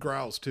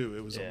grouse too.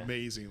 It was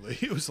amazingly.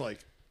 It was like,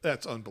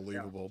 that's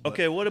unbelievable. Yeah.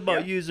 Okay, what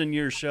about using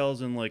your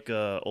shells in like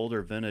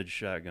older vintage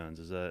shotguns?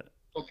 Is that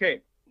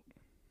okay?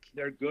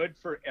 They're good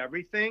for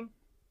everything.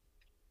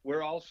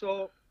 We're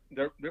also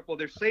they're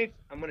safe.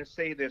 I'm going to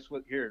say this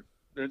with here.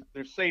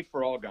 They're safe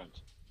for all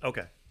guns.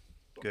 Okay.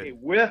 Good. Okay,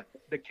 with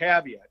the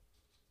caveat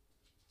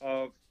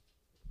of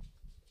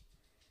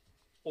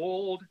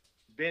old,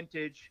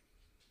 vintage,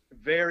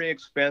 very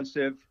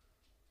expensive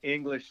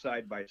English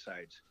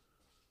side-by-sides.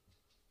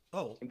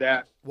 Oh,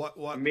 That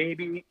what?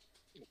 maybe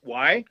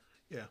why?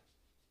 Yeah.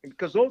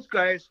 Because those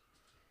guys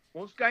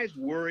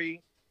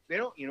worry. They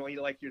don't,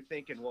 like you're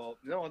thinking, well,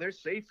 no, they're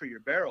safe for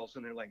your barrels,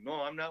 and they're like,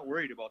 no, I'm not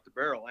worried about the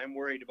barrel. I'm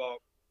worried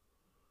about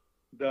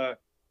the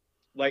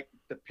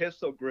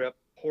pistol grip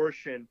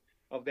portion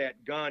of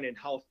that gun and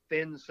how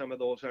thin some of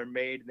those are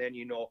made. And then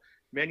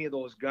many of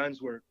those guns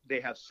they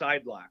have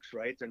side locks,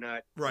 right? They're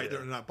not right.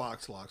 They're not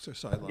box locks. They're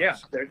side locks. Yeah,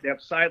 they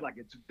have side lock.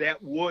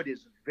 That wood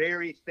is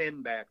very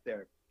thin back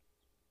there,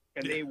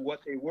 and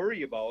what they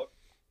worry about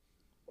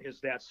is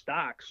that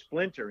stock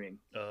splintering.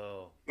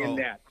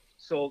 That.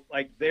 So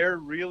they're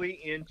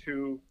really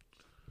into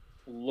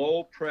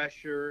low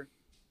pressure,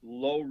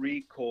 low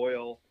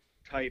recoil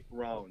type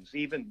rounds.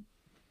 Even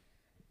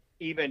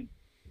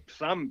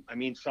some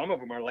of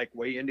them are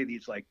way into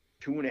these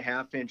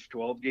 2.5 inch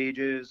 12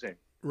 gauges and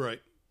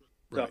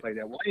stuff like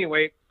that. Well,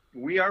 anyway,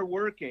 we are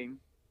working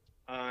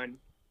on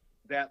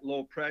that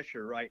low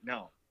pressure right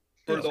now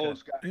for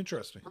those guys.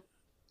 Interesting.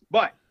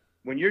 But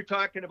when you're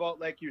talking about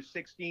your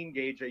 16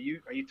 gauge, are you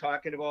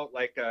talking about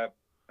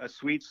a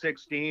Sweet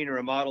 16 or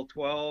a Model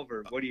 12,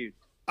 or what do you?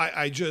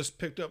 I just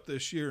picked up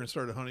this year and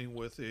started hunting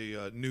with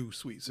a new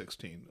Sweet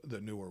 16,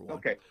 the newer one.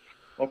 Okay.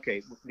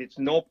 It's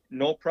no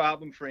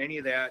problem for any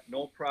of that.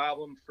 No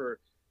problem for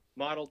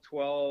Model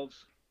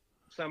 12s,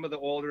 some of the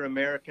older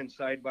American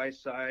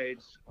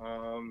side-by-sides,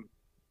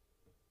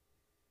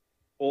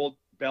 old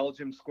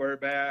Belgium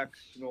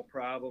squarebacks, no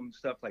problem,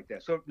 stuff like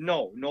that. So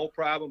no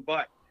problem.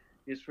 But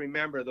just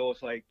remember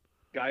those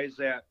guys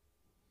that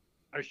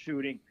are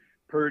shooting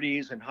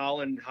Purdy's and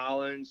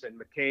Hollands and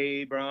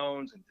McKay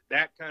Browns and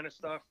that kind of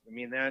stuff. I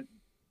mean that.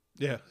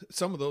 Yeah,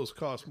 some of those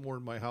cost more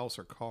than my house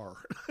or car.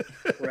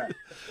 Correct.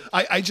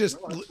 I just,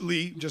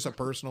 Lee, just a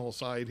personal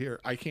aside here.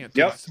 I can't.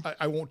 Take,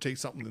 I won't take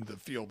something in the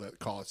field that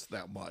costs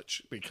that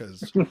much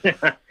because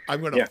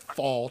I'm going to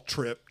fall,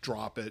 trip,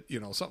 drop it.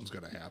 Something's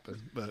going to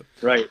happen. But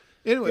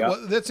anyway,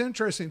 well, that's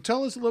interesting.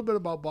 Tell us a little bit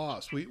about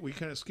Boss. We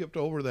kind of skipped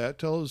over that.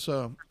 Tell us,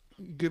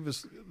 give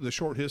us the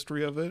short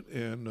history of it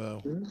and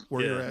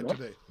where you're at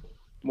today.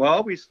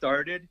 Well, we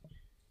started.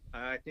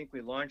 I think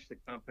we launched the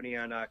company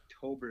on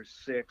October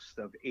 6th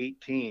of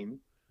 18.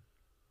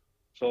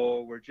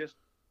 So we're just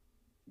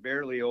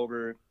barely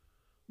over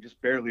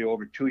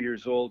 2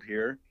 years old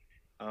here.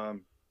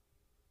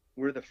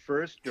 We're the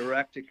first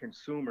direct to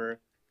consumer.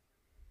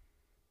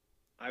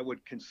 I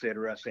would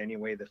consider us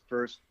anyway, the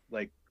first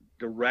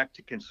direct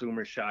to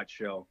consumer SHOT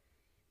Show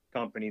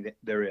company that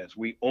there is.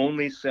 We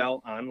only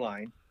sell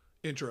online.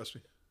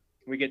 Interesting.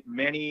 We get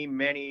many,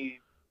 many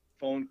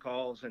phone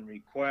calls and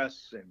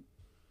requests and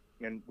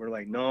we're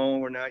like, no,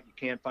 we're not. You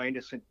can't find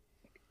us in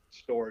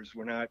stores.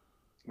 We're not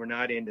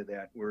into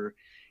that. We're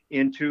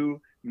into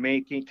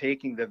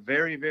taking the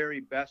very, very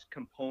best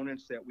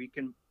components that we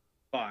can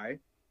buy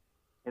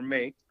or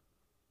make.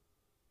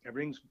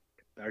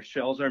 Our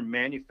shells are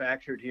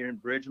manufactured here in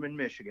Bridgman,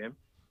 Michigan.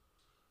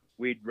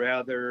 We'd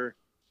rather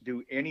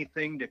do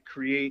anything to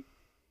create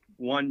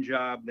one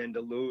job than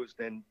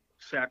to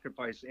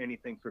sacrifice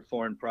anything for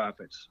foreign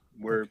profits.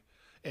 We're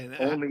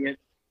only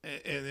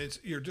and it's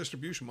your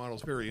distribution model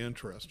is very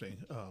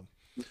interesting.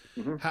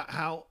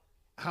 How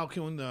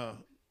can the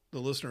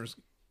listeners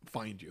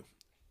find you?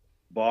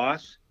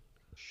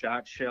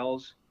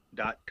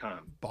 BossShotShells.com.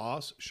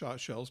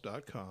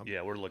 BossShotShells.com.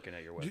 Yeah, we're looking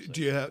at your website.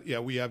 Do you have? Yeah,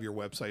 we have your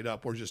website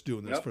up. We're just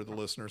doing this for the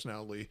listeners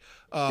now, Lee.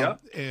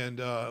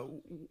 And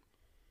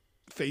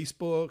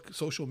Facebook,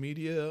 social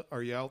media.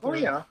 Are you out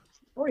there?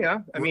 Oh yeah.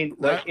 I mean,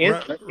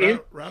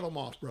 rattle them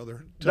off,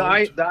 brother.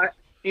 The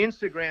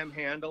Instagram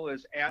handle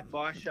is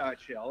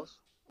 @BossShotShells.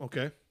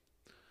 Okay.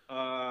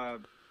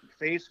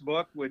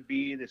 Facebook would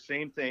be the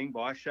same thing,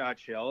 Boss Shot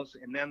Shells,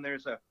 and then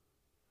there's a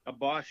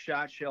Boss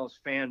Shot Shells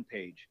fan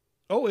page.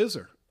 Oh, is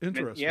there?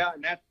 Interesting.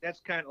 And that's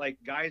kind of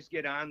guys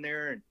get on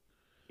there and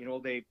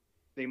they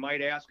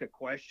might ask a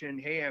question.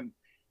 Hey, I'm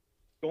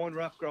going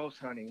rough grouse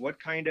hunting.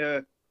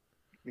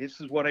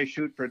 This is what I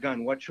shoot for a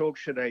gun. What choke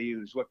should I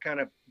use? What kind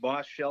of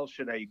Boss shell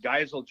should I use?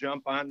 Guys will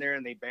jump on there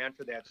and they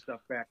banter that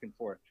stuff back and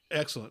forth.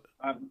 Excellent.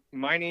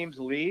 My name's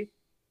Lee,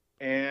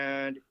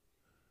 and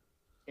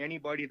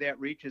anybody that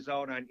reaches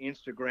out on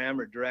Instagram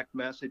or direct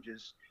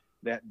messages,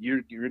 that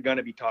you're going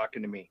to be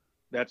talking to me.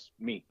 That's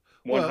me,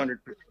 100%.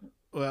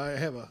 Well, I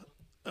have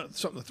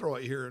something to throw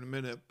out here in a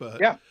minute,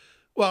 but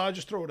well, I'll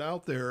just throw it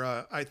out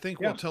there. I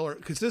think we'll tell her,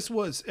 because this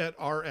was at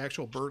our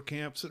actual bird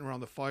camp, sitting around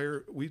the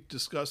fire. We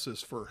discussed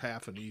this for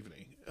half an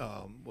evening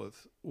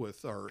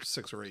with our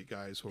 6 or 8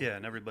 guys. Yeah,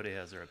 and everybody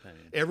has their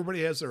opinion.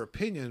 Everybody has their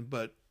opinion,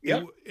 but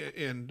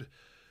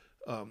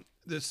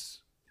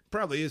this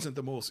probably isn't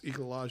the most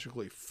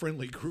ecologically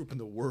friendly group in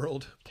the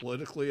world,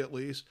 politically at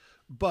least,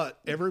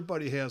 but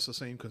everybody has the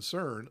same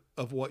concern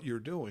of what you're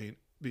doing.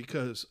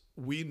 because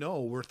we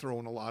know we're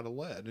throwing a lot of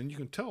lead, and you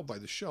can tell by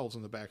the shells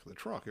in the back of the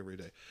truck every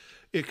day.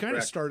 It kind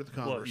of started the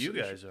conversation.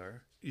 Well, you guys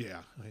are. Yeah,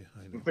 I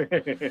know.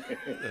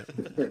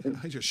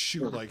 I just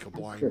shoot like a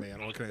blind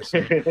man. What can I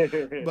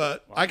say?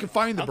 But I can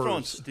find the I'm birds.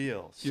 throwing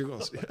steels. You're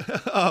going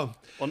to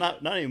well,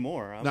 not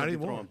anymore. I'm not gonna be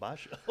anymore. throwing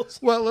Bosch shells.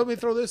 Well, let me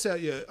throw this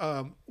at you.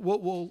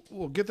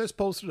 We'll get this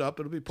posted up.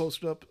 It'll be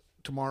posted up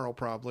tomorrow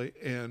probably,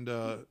 and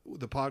the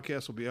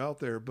podcast will be out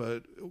there.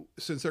 But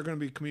since they're going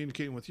to be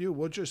communicating with you,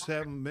 we'll just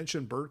have them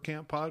mention Bird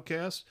Camp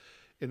Podcast.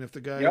 And if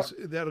the guys,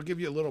 that'll give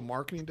you a little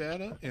marketing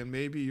data, and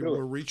maybe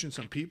we're reaching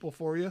some people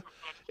for you.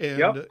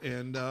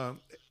 And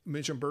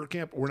mention Bird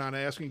Camp. We're not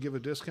asking to give a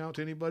discount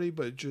to anybody,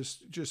 but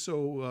just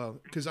so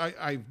because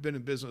I've been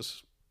in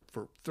business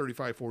for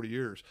 35, 40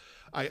 years.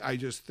 I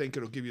just think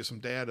it'll give you some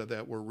data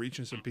that we're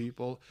reaching some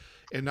people,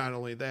 and not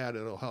only that,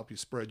 it'll help you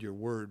spread your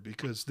word,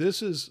 because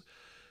this is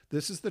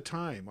the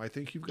time. I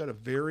think you've got a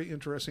very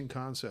interesting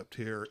concept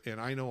here,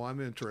 and I know I'm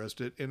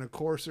interested. And of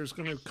course, there's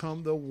going to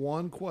come the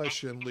one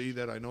question, Lee,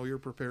 that I know you're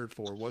prepared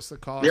for. What's the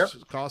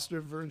cost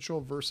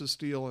differential versus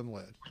steel and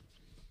lead?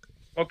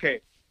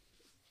 Okay,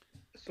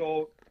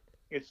 so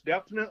it's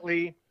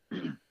definitely.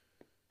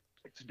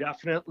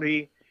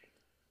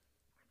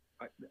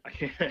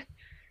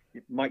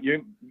 You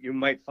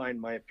might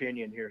find my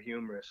opinion here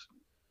humorous.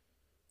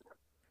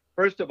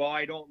 First of all,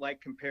 I don't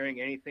like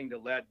comparing anything to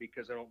lead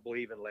because I don't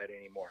believe in lead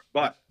anymore.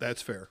 But that's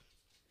fair.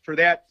 For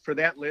that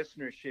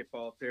listenership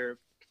out there,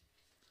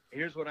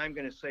 here's what I'm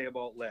going to say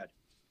about lead.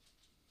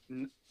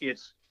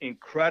 It's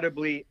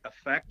incredibly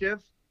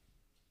effective,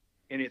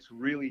 and it's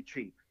really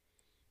cheap.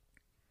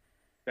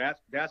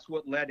 That's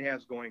what lead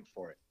has going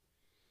for it.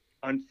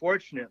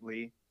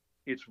 Unfortunately,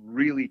 it's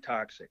really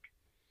toxic.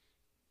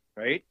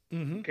 Right?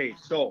 Mm-hmm. Okay,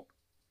 so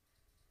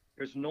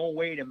there's no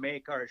way to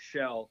make our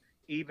shell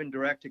even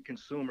direct to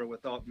consumer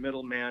without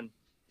middleman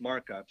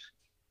markups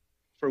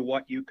for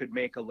what you could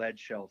make a lead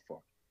shell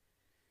for.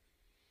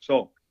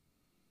 So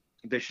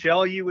the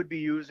shell you would be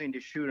using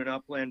to shoot an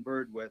upland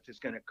bird with is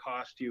going to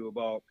cost you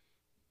about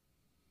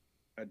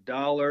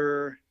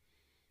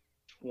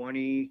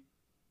 $1.20,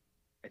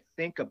 I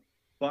think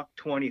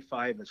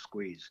 $1.25 a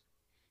squeeze.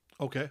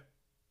 Okay.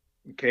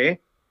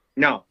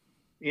 Now,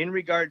 in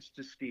regards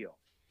to steel,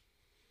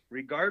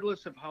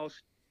 regardless of how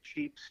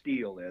cheap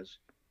steel is,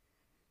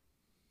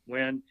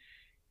 when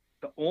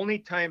the only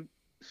time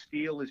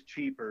steel is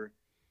cheaper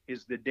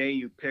is the day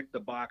you pick the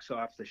box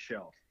off the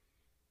shelf.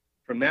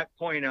 From that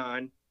point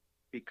on,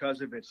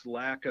 because of its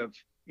lack of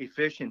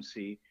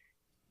efficiency,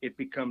 it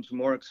becomes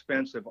more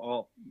expensive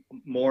the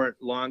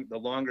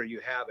longer you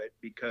have it,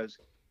 because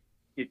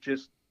it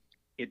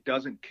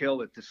doesn't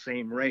kill at the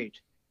same rate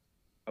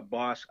a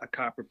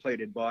copper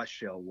plated Bosch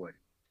shell would.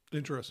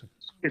 Interesting.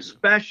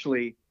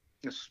 Especially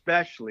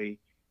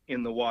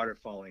in the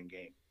waterfowling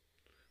game.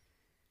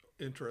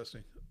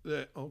 Interesting.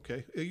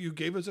 Okay. You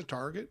gave us a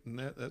target, and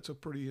that's a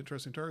pretty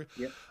interesting target.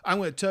 Yeah. I'm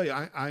going to tell you,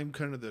 I'm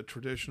kind of the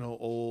traditional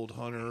old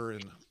hunter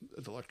and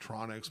the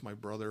electronics. My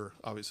brother,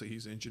 obviously,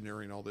 he's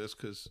engineering all this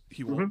because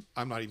he won't. Mm-hmm.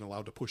 I'm not even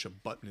allowed to push a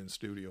button in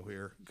studio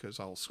here because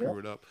I'll screw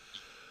it up.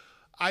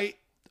 I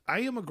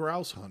am a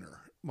grouse hunter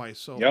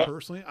myself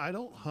personally. I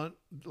don't hunt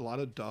a lot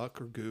of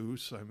duck or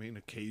goose. I mean,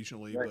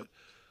 occasionally, but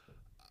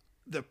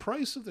the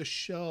price of the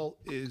shell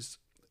is.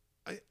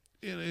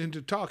 And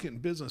to talk in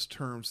business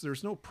terms,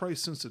 there's no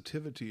price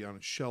sensitivity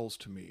on shells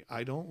to me.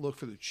 I don't look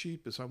for the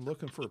cheapest. I'm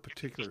looking for a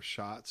particular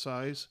shot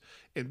size.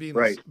 And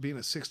being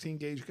a 16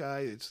 gauge guy,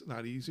 it's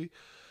not easy.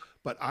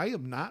 But I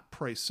am not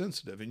price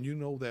sensitive, and you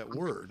know that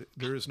word.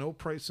 There is no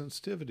price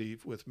sensitivity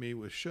with me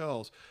with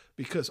shells,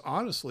 because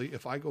honestly,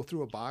 if I go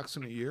through a box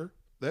in a year,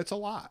 that's a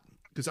lot.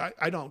 Because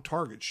I don't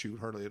target shoot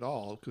hardly at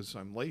all because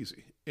I'm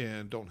lazy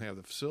and don't have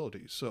the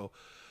facilities. So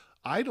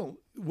I don't,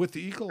 with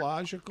the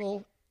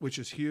ecological, which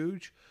is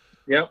huge.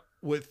 Yep.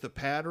 With the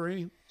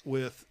patterning,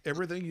 with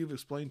everything you've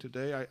explained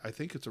today, I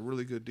think it's a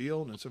really good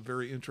deal, and it's a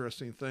very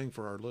interesting thing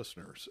for our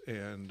listeners.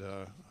 And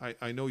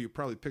I know you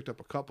probably picked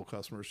up a couple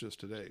customers just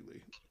today,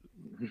 Lee.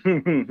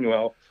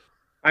 Well,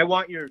 I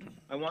want your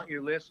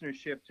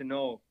listenership to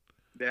know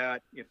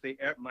that if they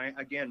my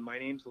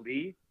name's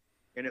Lee,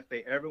 and if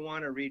they ever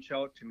want to reach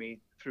out to me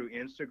through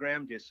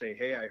Instagram, just say,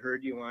 "Hey, I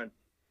heard you on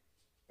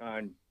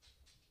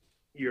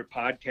your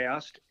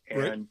podcast,"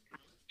 and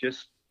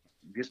just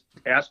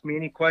ask me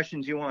any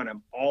questions you want.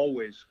 I'm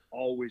always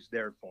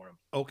there for them.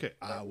 Okay.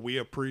 We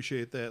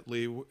appreciate that,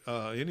 Lee.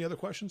 Any other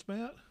questions,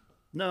 Matt?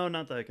 No,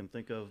 not that I can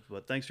think of,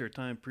 but thanks for your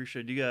time.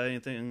 Appreciate it. You got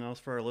anything else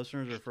for our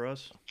listeners or for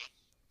us?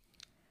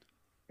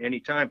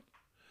 Anytime.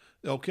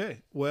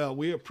 Okay. Well,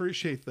 we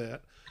appreciate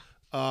that.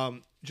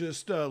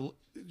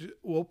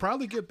 We'll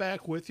probably get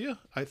back with you.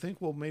 I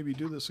think we'll maybe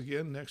do this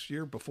again next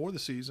year before the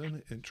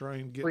season and try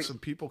and get some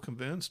people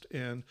convinced.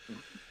 And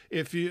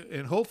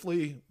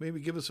hopefully maybe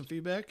give us some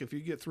feedback. If you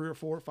get 3 or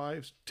 4 or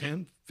 5,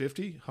 10,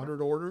 50,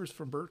 100 orders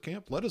from Bird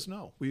Camp, let us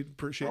know. We'd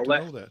appreciate to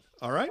know that.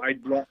 All right.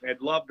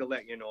 I'd love to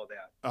let you know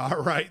that.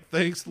 All right.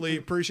 Thanks, Lee.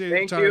 Appreciate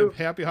your time. You.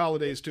 Happy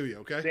holidays to you.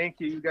 Okay.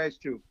 Thank you. You guys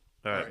too.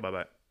 All right.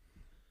 Bye-bye.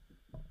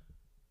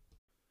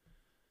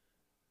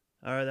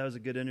 All right, that was a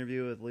good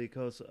interview with Lee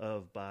Kosa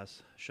of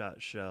Boss Shot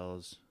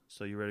Shells.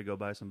 So you ready to go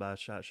buy some Boss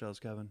Shot Shells,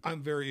 Kevin?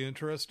 I'm very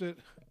interested.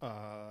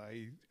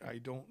 I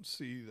don't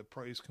see the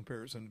price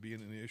comparison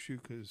being an issue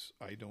because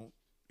I don't,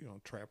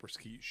 trap or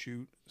skeet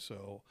shoot.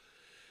 So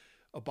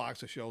a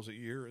box of shells a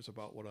year is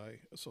about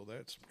so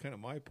that's kind of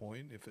my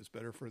point. If it's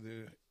better for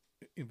the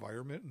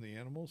environment and the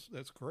animals,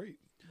 that's great.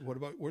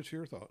 What's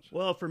your thoughts?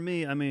 Well, for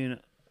me, I mean,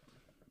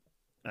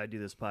 I do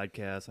this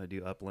podcast, I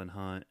do upland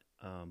hunt,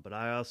 but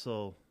I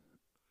also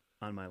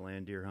on my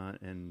land deer hunt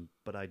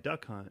but I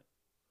duck hunt,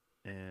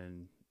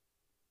 and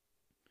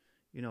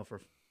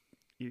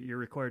you're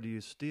required to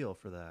use steel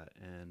for that,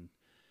 and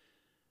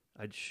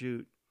I've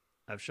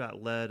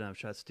shot lead and I've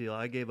shot steel.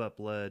 I gave up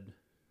lead,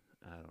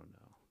 I don't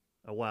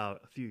know,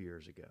 a few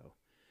years ago.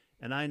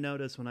 And I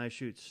notice when I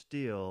shoot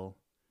steel,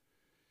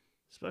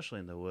 especially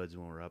in the woods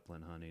when we're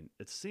upland hunting,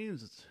 it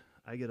seems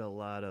I get a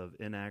lot of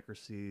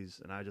inaccuracies,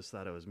 and I just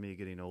thought it was me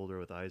getting older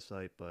with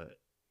eyesight, but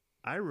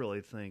I really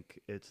think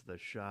it's the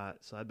shot.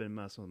 So I've been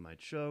messing with my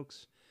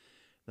chokes.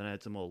 Then I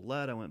had some old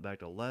lead. I went back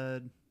to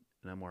lead,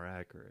 and I'm more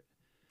accurate.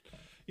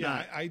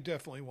 Yeah, I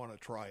definitely want to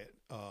try it.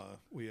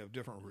 We have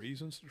different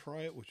reasons to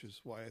try it, which is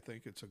why I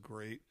think it's a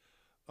great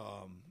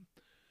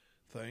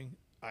thing.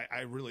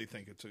 I really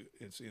think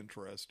it's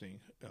interesting,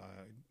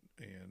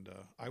 and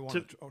I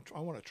want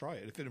to try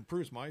it. If it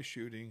improves my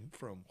shooting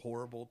from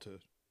horrible to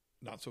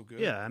not so good,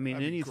 yeah. I mean,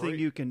 anything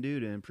you can do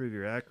to improve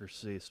your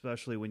accuracy,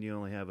 especially when you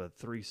only have a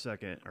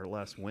 3-second or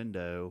less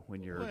window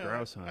when you're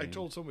grouse hunting. I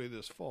told somebody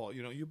this fall,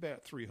 you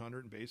bat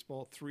 300 in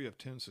baseball, 3 of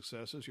 10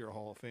 successes, you're a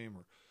Hall of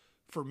Famer.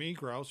 For me,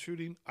 grouse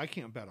shooting, I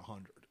can't bet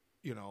 100.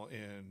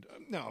 And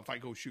now if I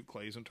go shoot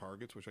clays and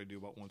targets, which I do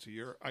about once a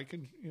year, I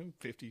can,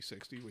 50,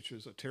 60, which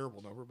is a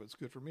terrible number, but it's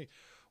good for me.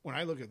 When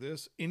I look at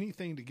this,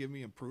 anything to give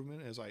me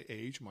improvement as I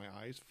age, my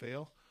eyes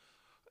fail,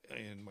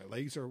 and my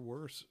legs are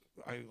worse,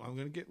 I'm going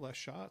to get less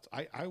shots.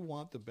 I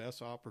want the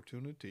best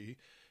opportunity.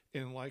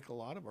 And like a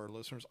lot of our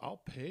listeners,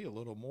 I'll pay a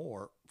little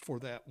more for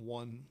that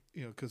one,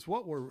 because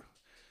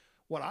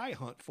what I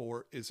hunt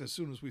for is as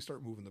soon as we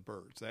start moving the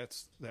birds.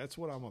 That's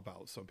what I'm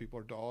about. Some people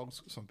are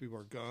dogs, some people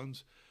are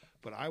guns,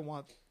 but I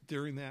want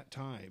during that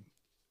time,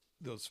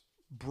 those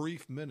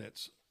brief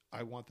minutes,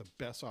 I want the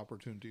best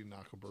opportunity to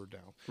knock a bird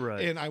down.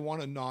 Right. And I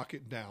want to knock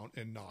it down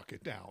and knock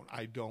it down.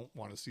 I don't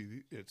want to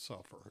see it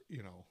suffer,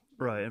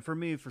 Right. And for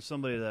me, for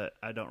somebody that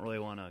I don't really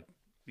want to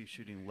be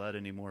shooting lead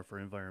anymore for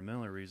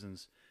environmental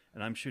reasons,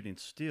 and I'm shooting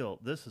steel,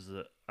 this is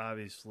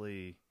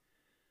obviously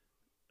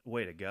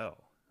way to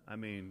go. I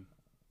mean,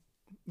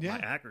 my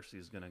accuracy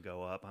is going to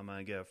go up. I'm going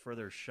to get a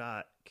further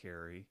shot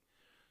carry.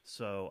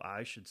 So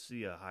I should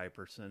see a high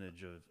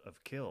percentage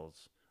of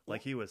kills,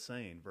 like he was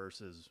saying,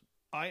 versus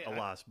a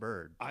lost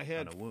bird I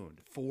had on a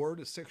wound. 4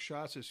 to 6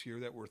 shots this year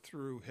that were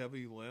through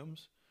heavy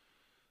limbs,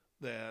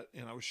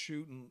 and I was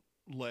shooting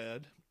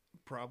lead,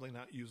 probably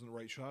not using the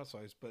right shot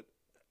size, but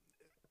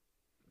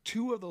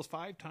 2 of those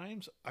 5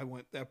 times I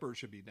went, that bird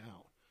should be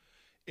down.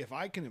 If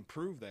I can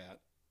improve that,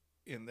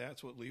 and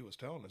that's what Lee was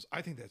telling us,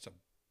 I think that's a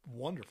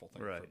wonderful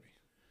thing for me.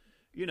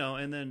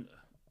 And then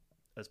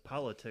as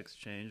politics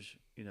change,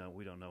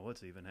 we don't know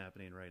what's even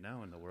happening right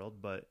now in the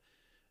world, but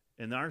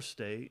in our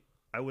state,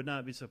 I would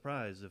not be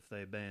surprised if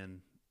they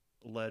ban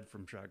lead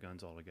from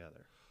shotguns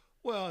altogether.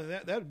 Well,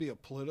 that would be a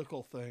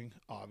political thing,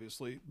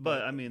 obviously.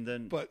 But I mean,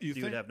 then you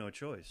would have no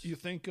choice. You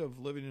think of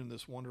living in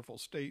this wonderful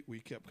state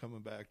we kept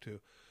coming back to.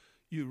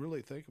 You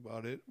really think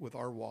about it, with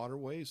our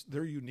waterways,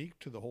 they're unique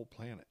to the whole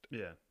planet.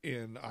 Yeah.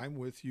 And I'm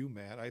with you,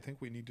 Matt. I think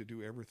we need to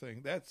do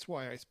everything. That's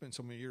why I spent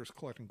so many years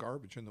collecting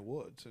garbage in the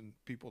woods, and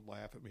people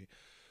laugh at me.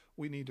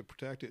 We need to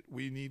protect it.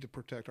 We need to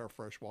protect our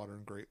freshwater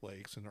and Great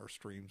Lakes and our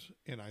streams.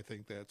 And I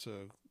think that's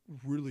a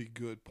really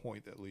good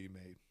point that Lee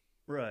made.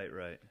 Right.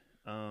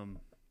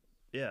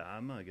 Yeah,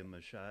 I'm going to give him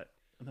a shot.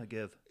 I'm going to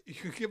give... You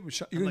could give him a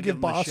shot? You're going to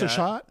give Boss a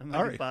shot? I'm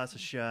going to give Boss a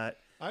shot.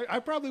 I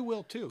probably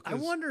will, too. I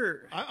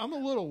wonder... I'm a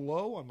little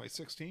low on my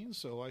 16,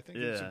 so I think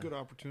it's a good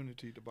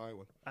opportunity to buy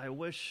one. I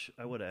wish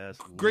I would have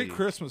asked Great Lee.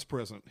 Christmas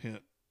present,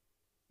 hint.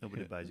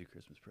 Nobody buys you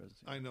Christmas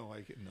presents. I know,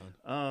 I get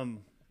none.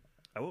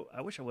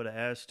 I wish I would have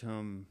asked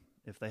him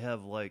if they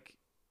have,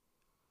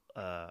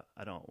 I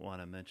don't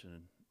want to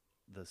mention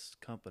this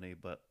company,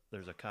 but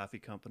there's a coffee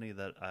company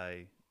that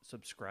I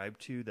subscribe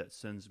to that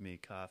sends me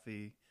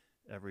coffee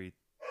every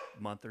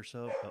month or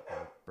so.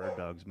 Bird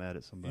dog's mad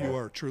at somebody. You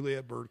are truly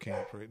at bird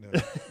camp right now.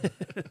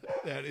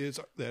 That is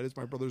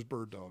my brother's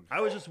bird dog.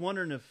 I was just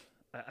wondering if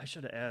I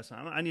should have asked.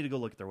 I need to go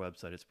look at their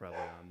website. It's probably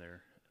on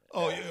there.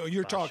 Oh,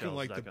 you're talking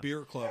like the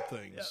beer club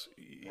things,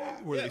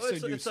 where they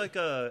send you. It's like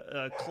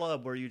a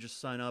club where you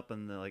just sign up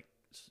and they're like,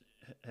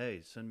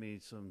 hey, send me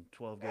some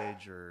 12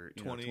 gauge or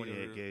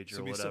 28 gauge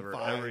or whatever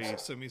every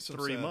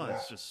 3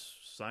 months.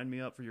 Just sign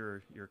me up for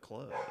your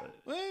club.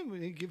 Well,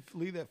 we give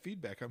Lee that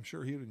feedback. I'm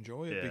sure he'd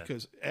enjoy it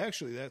because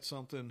actually that's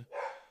something.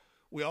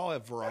 We all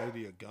have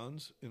variety of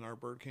guns in our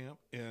bird camp,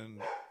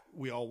 and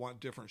we all want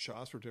different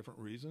shots for different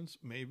reasons.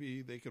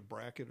 Maybe they could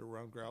bracket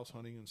around grouse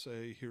hunting and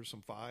say, here's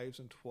some 5s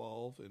and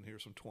 12, and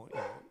here's some 20.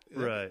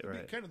 Right.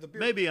 Kind of the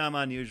Maybe I'm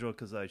unusual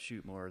because I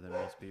shoot more than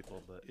most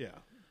people, but yeah.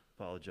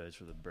 Apologize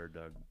for the bird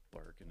dog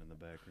barking in the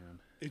background.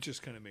 It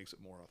just kind of makes it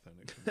more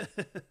authentic.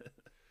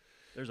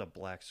 There's a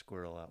black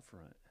squirrel out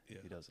front. Yeah.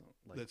 He doesn't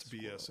like That's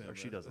squirrels, BSM. or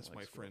she doesn't That's like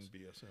my squirrels.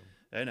 friend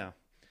BSM. I know.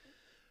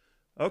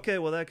 Okay,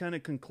 well, that kind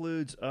of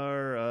concludes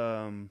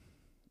our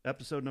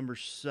episode number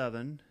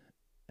 7.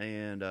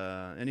 And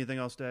anything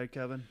else to add,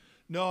 Kevin?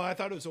 No, I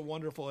thought it was a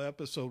wonderful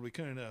episode. We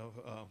kind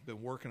of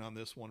been working on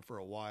this one for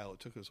a while. It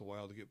took us a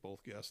while to get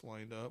both guests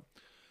lined up.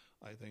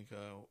 I think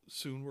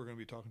soon we're going to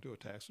be talking to a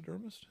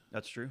taxidermist.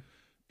 That's true.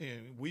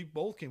 And we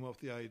both came up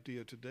with the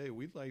idea today.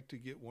 We'd like to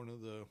get one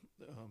of the,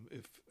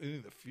 if any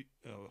of the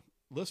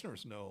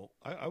listeners know,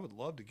 I would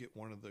love to get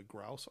one of the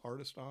grouse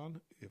artists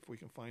on if we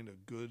can find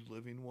a good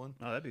living one.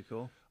 Oh, that'd be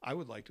cool. I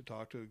would like to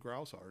talk to a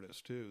grouse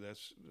artist too.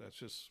 That's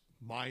just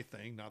my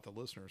thing, not the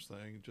listeners'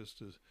 thing.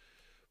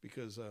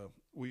 Because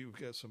we've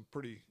got some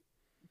pretty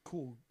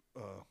cool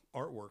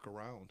artwork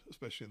around,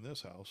 especially in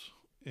this house,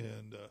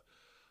 and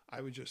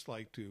I would just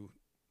like to.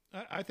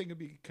 I think it'd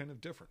be kind of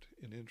different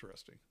and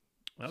interesting.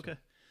 Okay.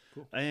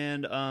 Cool.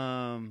 And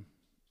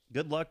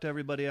good luck to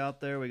everybody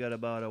out there. We got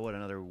about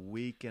another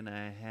week and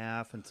a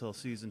half until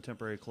season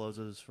temporary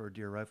closes for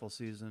deer rifle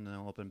season, and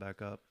it'll open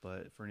back up.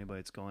 But for anybody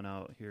that's going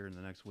out here in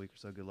the next week or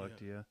so, good luck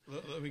to you.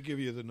 Let me give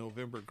you the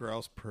November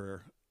grouse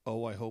prayer.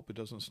 Oh, I hope it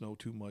doesn't snow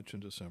too much in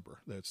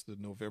December. That's the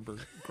November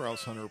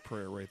grouse hunter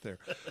prayer right there.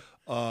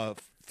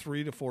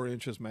 3 to 4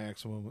 inches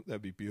maximum.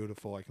 That'd be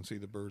beautiful. I can see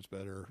the birds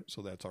better.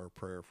 So that's our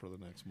prayer for the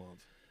next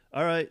month.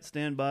 All right,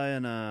 stand by,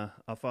 and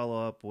I'll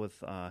follow up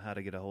with how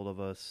to get a hold of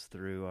us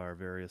through our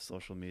various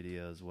social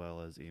media as well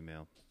as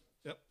email.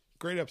 Yep.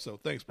 Great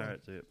episode. Thanks, man. All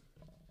right, see you.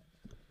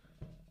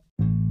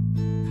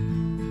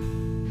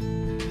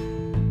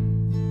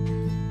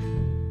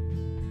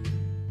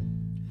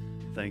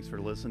 Thanks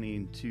for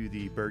listening to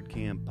the Bird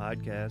Camp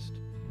podcast.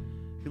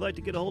 If you'd like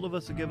to get a hold of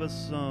us and give us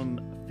some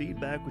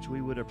feedback, which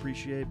we would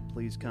appreciate,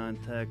 please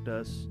contact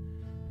us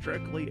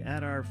directly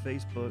at our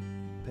Facebook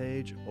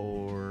page,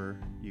 or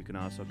you can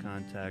also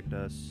contact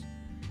us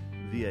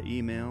via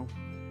email.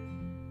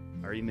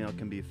 Our email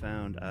can be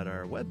found at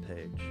our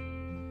webpage.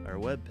 Our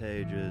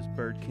webpage is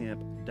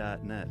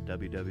birdcamp.net,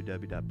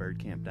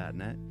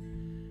 www.birdcamp.net.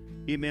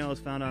 Email is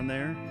found on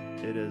there.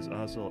 It is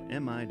also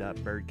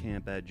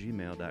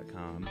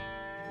mi.birdcamp@gmail.com.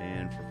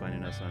 And for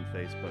finding us on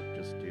Facebook,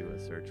 just do a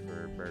search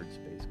for Bird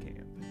Space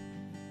Camp.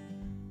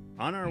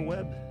 On our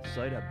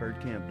website at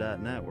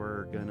birdcamp.net,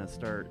 we're going to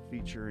start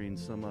featuring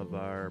some of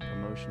our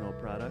promotional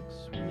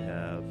products. We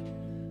have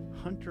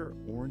Hunter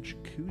Orange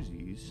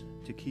koozies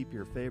to keep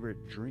your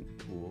favorite drink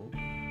cool.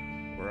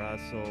 We're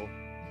also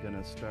going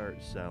to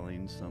start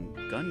selling some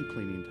gun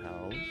cleaning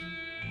towels,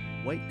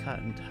 white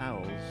cotton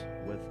towels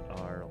with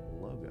our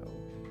logo,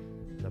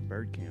 the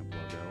Bird Camp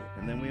logo.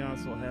 And then we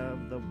also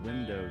have the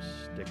window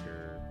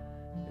sticker.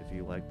 If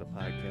you like the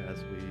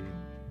podcast, we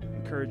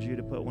encourage you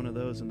to put one of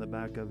those in the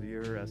back of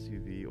your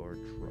SUV or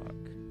truck.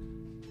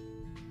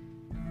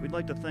 We'd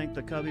like to thank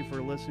the Cubby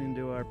for listening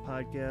to our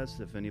podcast.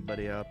 If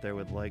anybody out there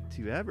would like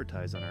to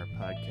advertise on our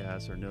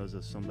podcast or knows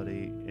of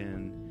somebody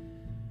in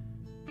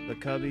the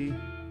Cubby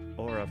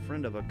or a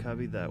friend of a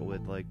Cubby that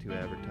would like to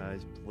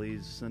advertise,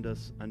 please send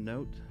us a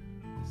note,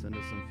 send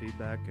us some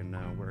feedback, and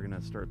we're going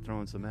to start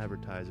throwing some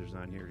advertisers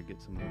on here to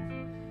get some of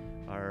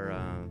our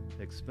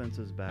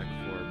expenses back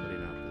for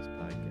putting out this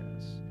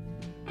podcast.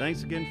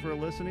 Thanks again for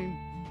listening.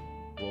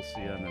 We'll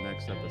see you on the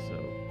next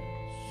episode.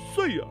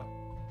 See ya!